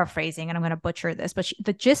 I'm paraphrasing and I'm going to butcher this, but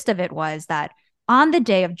the gist of it was that on the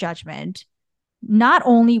day of judgment, not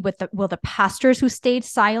only will the pastors who stayed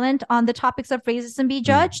silent on the topics of racism be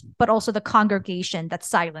judged, but also the congregation that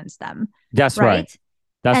silenced them. That's right. Right.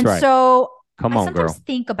 That's And right. so Come I on, sometimes girl.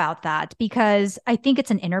 think about that because I think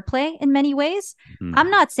it's an interplay in many ways. Mhm.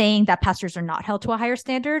 I'm not saying that pastors are not held to a higher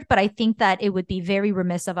standard, but I think that it would be very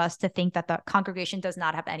remiss of us to think that the congregation does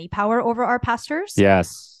not have any power over our pastors.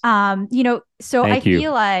 Yes. So Thank I you.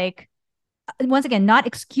 feel like, once again, not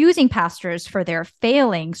excusing pastors for their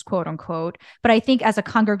failings, quote unquote, but I think as a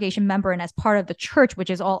congregation member and as part of the church,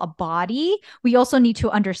 which is all a body, we also need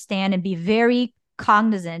to understand and be very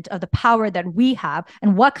cognizant of the power that we have.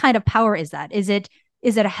 And what kind of power is that? Is it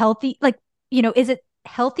a healthy, is it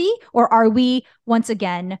healthy, or are we once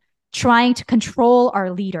again trying to control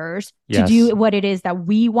our leaders to do what it is that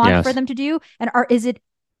we want for them to do? And is it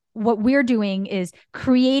what we're doing is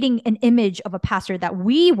creating an image of a pastor that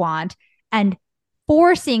we want and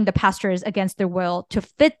forcing the pastors against their will to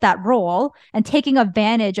fit that role and taking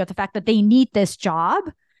advantage of the fact that they need this job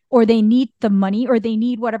or they need the money or they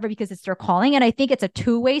need whatever because it's their calling. And I think it's a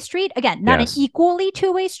two-way street. Again, not an equally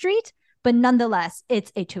two-way street, but nonetheless,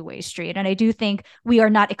 it's a two-way street. And I do think we are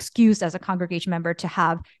not excused as a congregation member to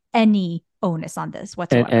have any onus on this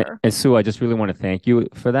whatsoever. And Sue, I just really want to thank you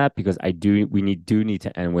for that because we need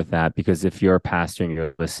to end with that because if you're a pastor and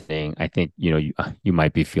you're listening, I think you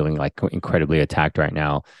might be feeling like incredibly attacked right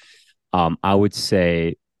now. I would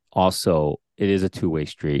say also it is a two-way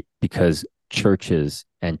street because churches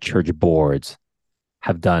and church boards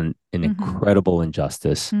have done an incredible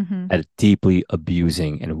injustice at deeply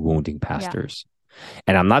abusing and wounding pastors. Yeah.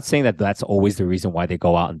 And I'm not saying that that's always the reason why they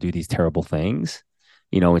go out and do these terrible things,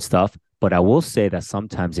 and stuff. But I will say that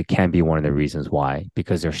sometimes it can be one of the reasons why,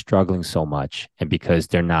 because they're struggling so much and because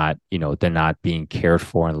they're not being cared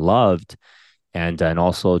for and loved and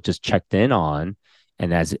also just checked in on.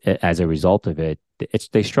 And as a result of it,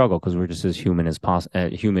 they struggle because we're just as human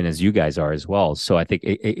as you guys are as well. So I think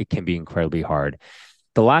it can be incredibly hard.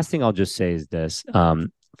 The last thing I'll just say is this,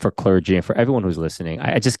 for clergy and for everyone who's listening,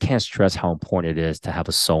 I just can't stress how important it is to have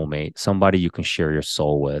a soulmate, somebody you can share your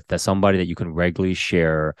soul with, that somebody that you can regularly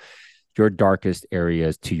share your darkest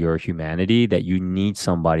areas to your humanity, that you need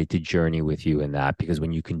somebody to journey with you in that, because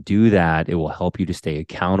when you can do that, it will help you to stay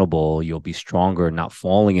accountable. You'll be stronger, not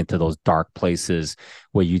falling into those dark places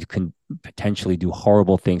where you can potentially do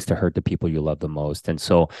horrible things to hurt the people you love the most. And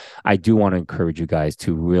so I do want to encourage you guys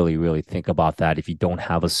to really, really think about that. If you don't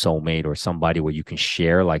have a soulmate or somebody where you can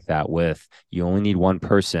share like that with, you only need one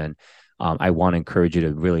person. I want to encourage you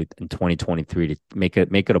to really in 2023 to make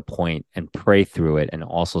it a point and pray through it, and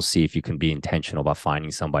also see if you can be intentional about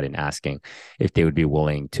finding somebody and asking if they would be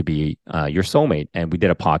willing to be your soulmate. And we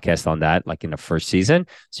did a podcast on that, like in the first season,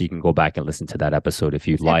 so you can go back and listen to that episode if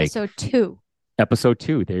you'd like. Episode 2. Episode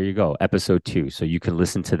 2. There you go. Episode 2. So you can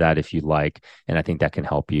listen to that if you like. And I think that can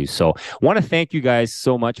help you. So want to thank you guys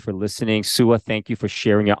so much for listening. Sua, thank you for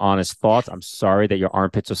sharing your honest thoughts. I'm sorry that your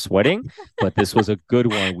armpits are sweating, but this was a good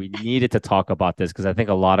one. We needed to talk about this because I think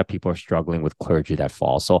a lot of people are struggling with clergy that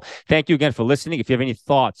fall. So thank you again for listening. If you have any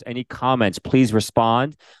thoughts, any comments, please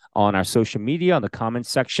respond on our social media, on the comment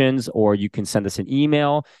sections, or you can send us an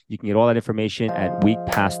email. You can get all that information at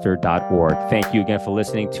weekpastor.org. Thank you again for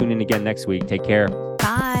listening. Tune in again next week. Take care.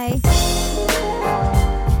 Bye.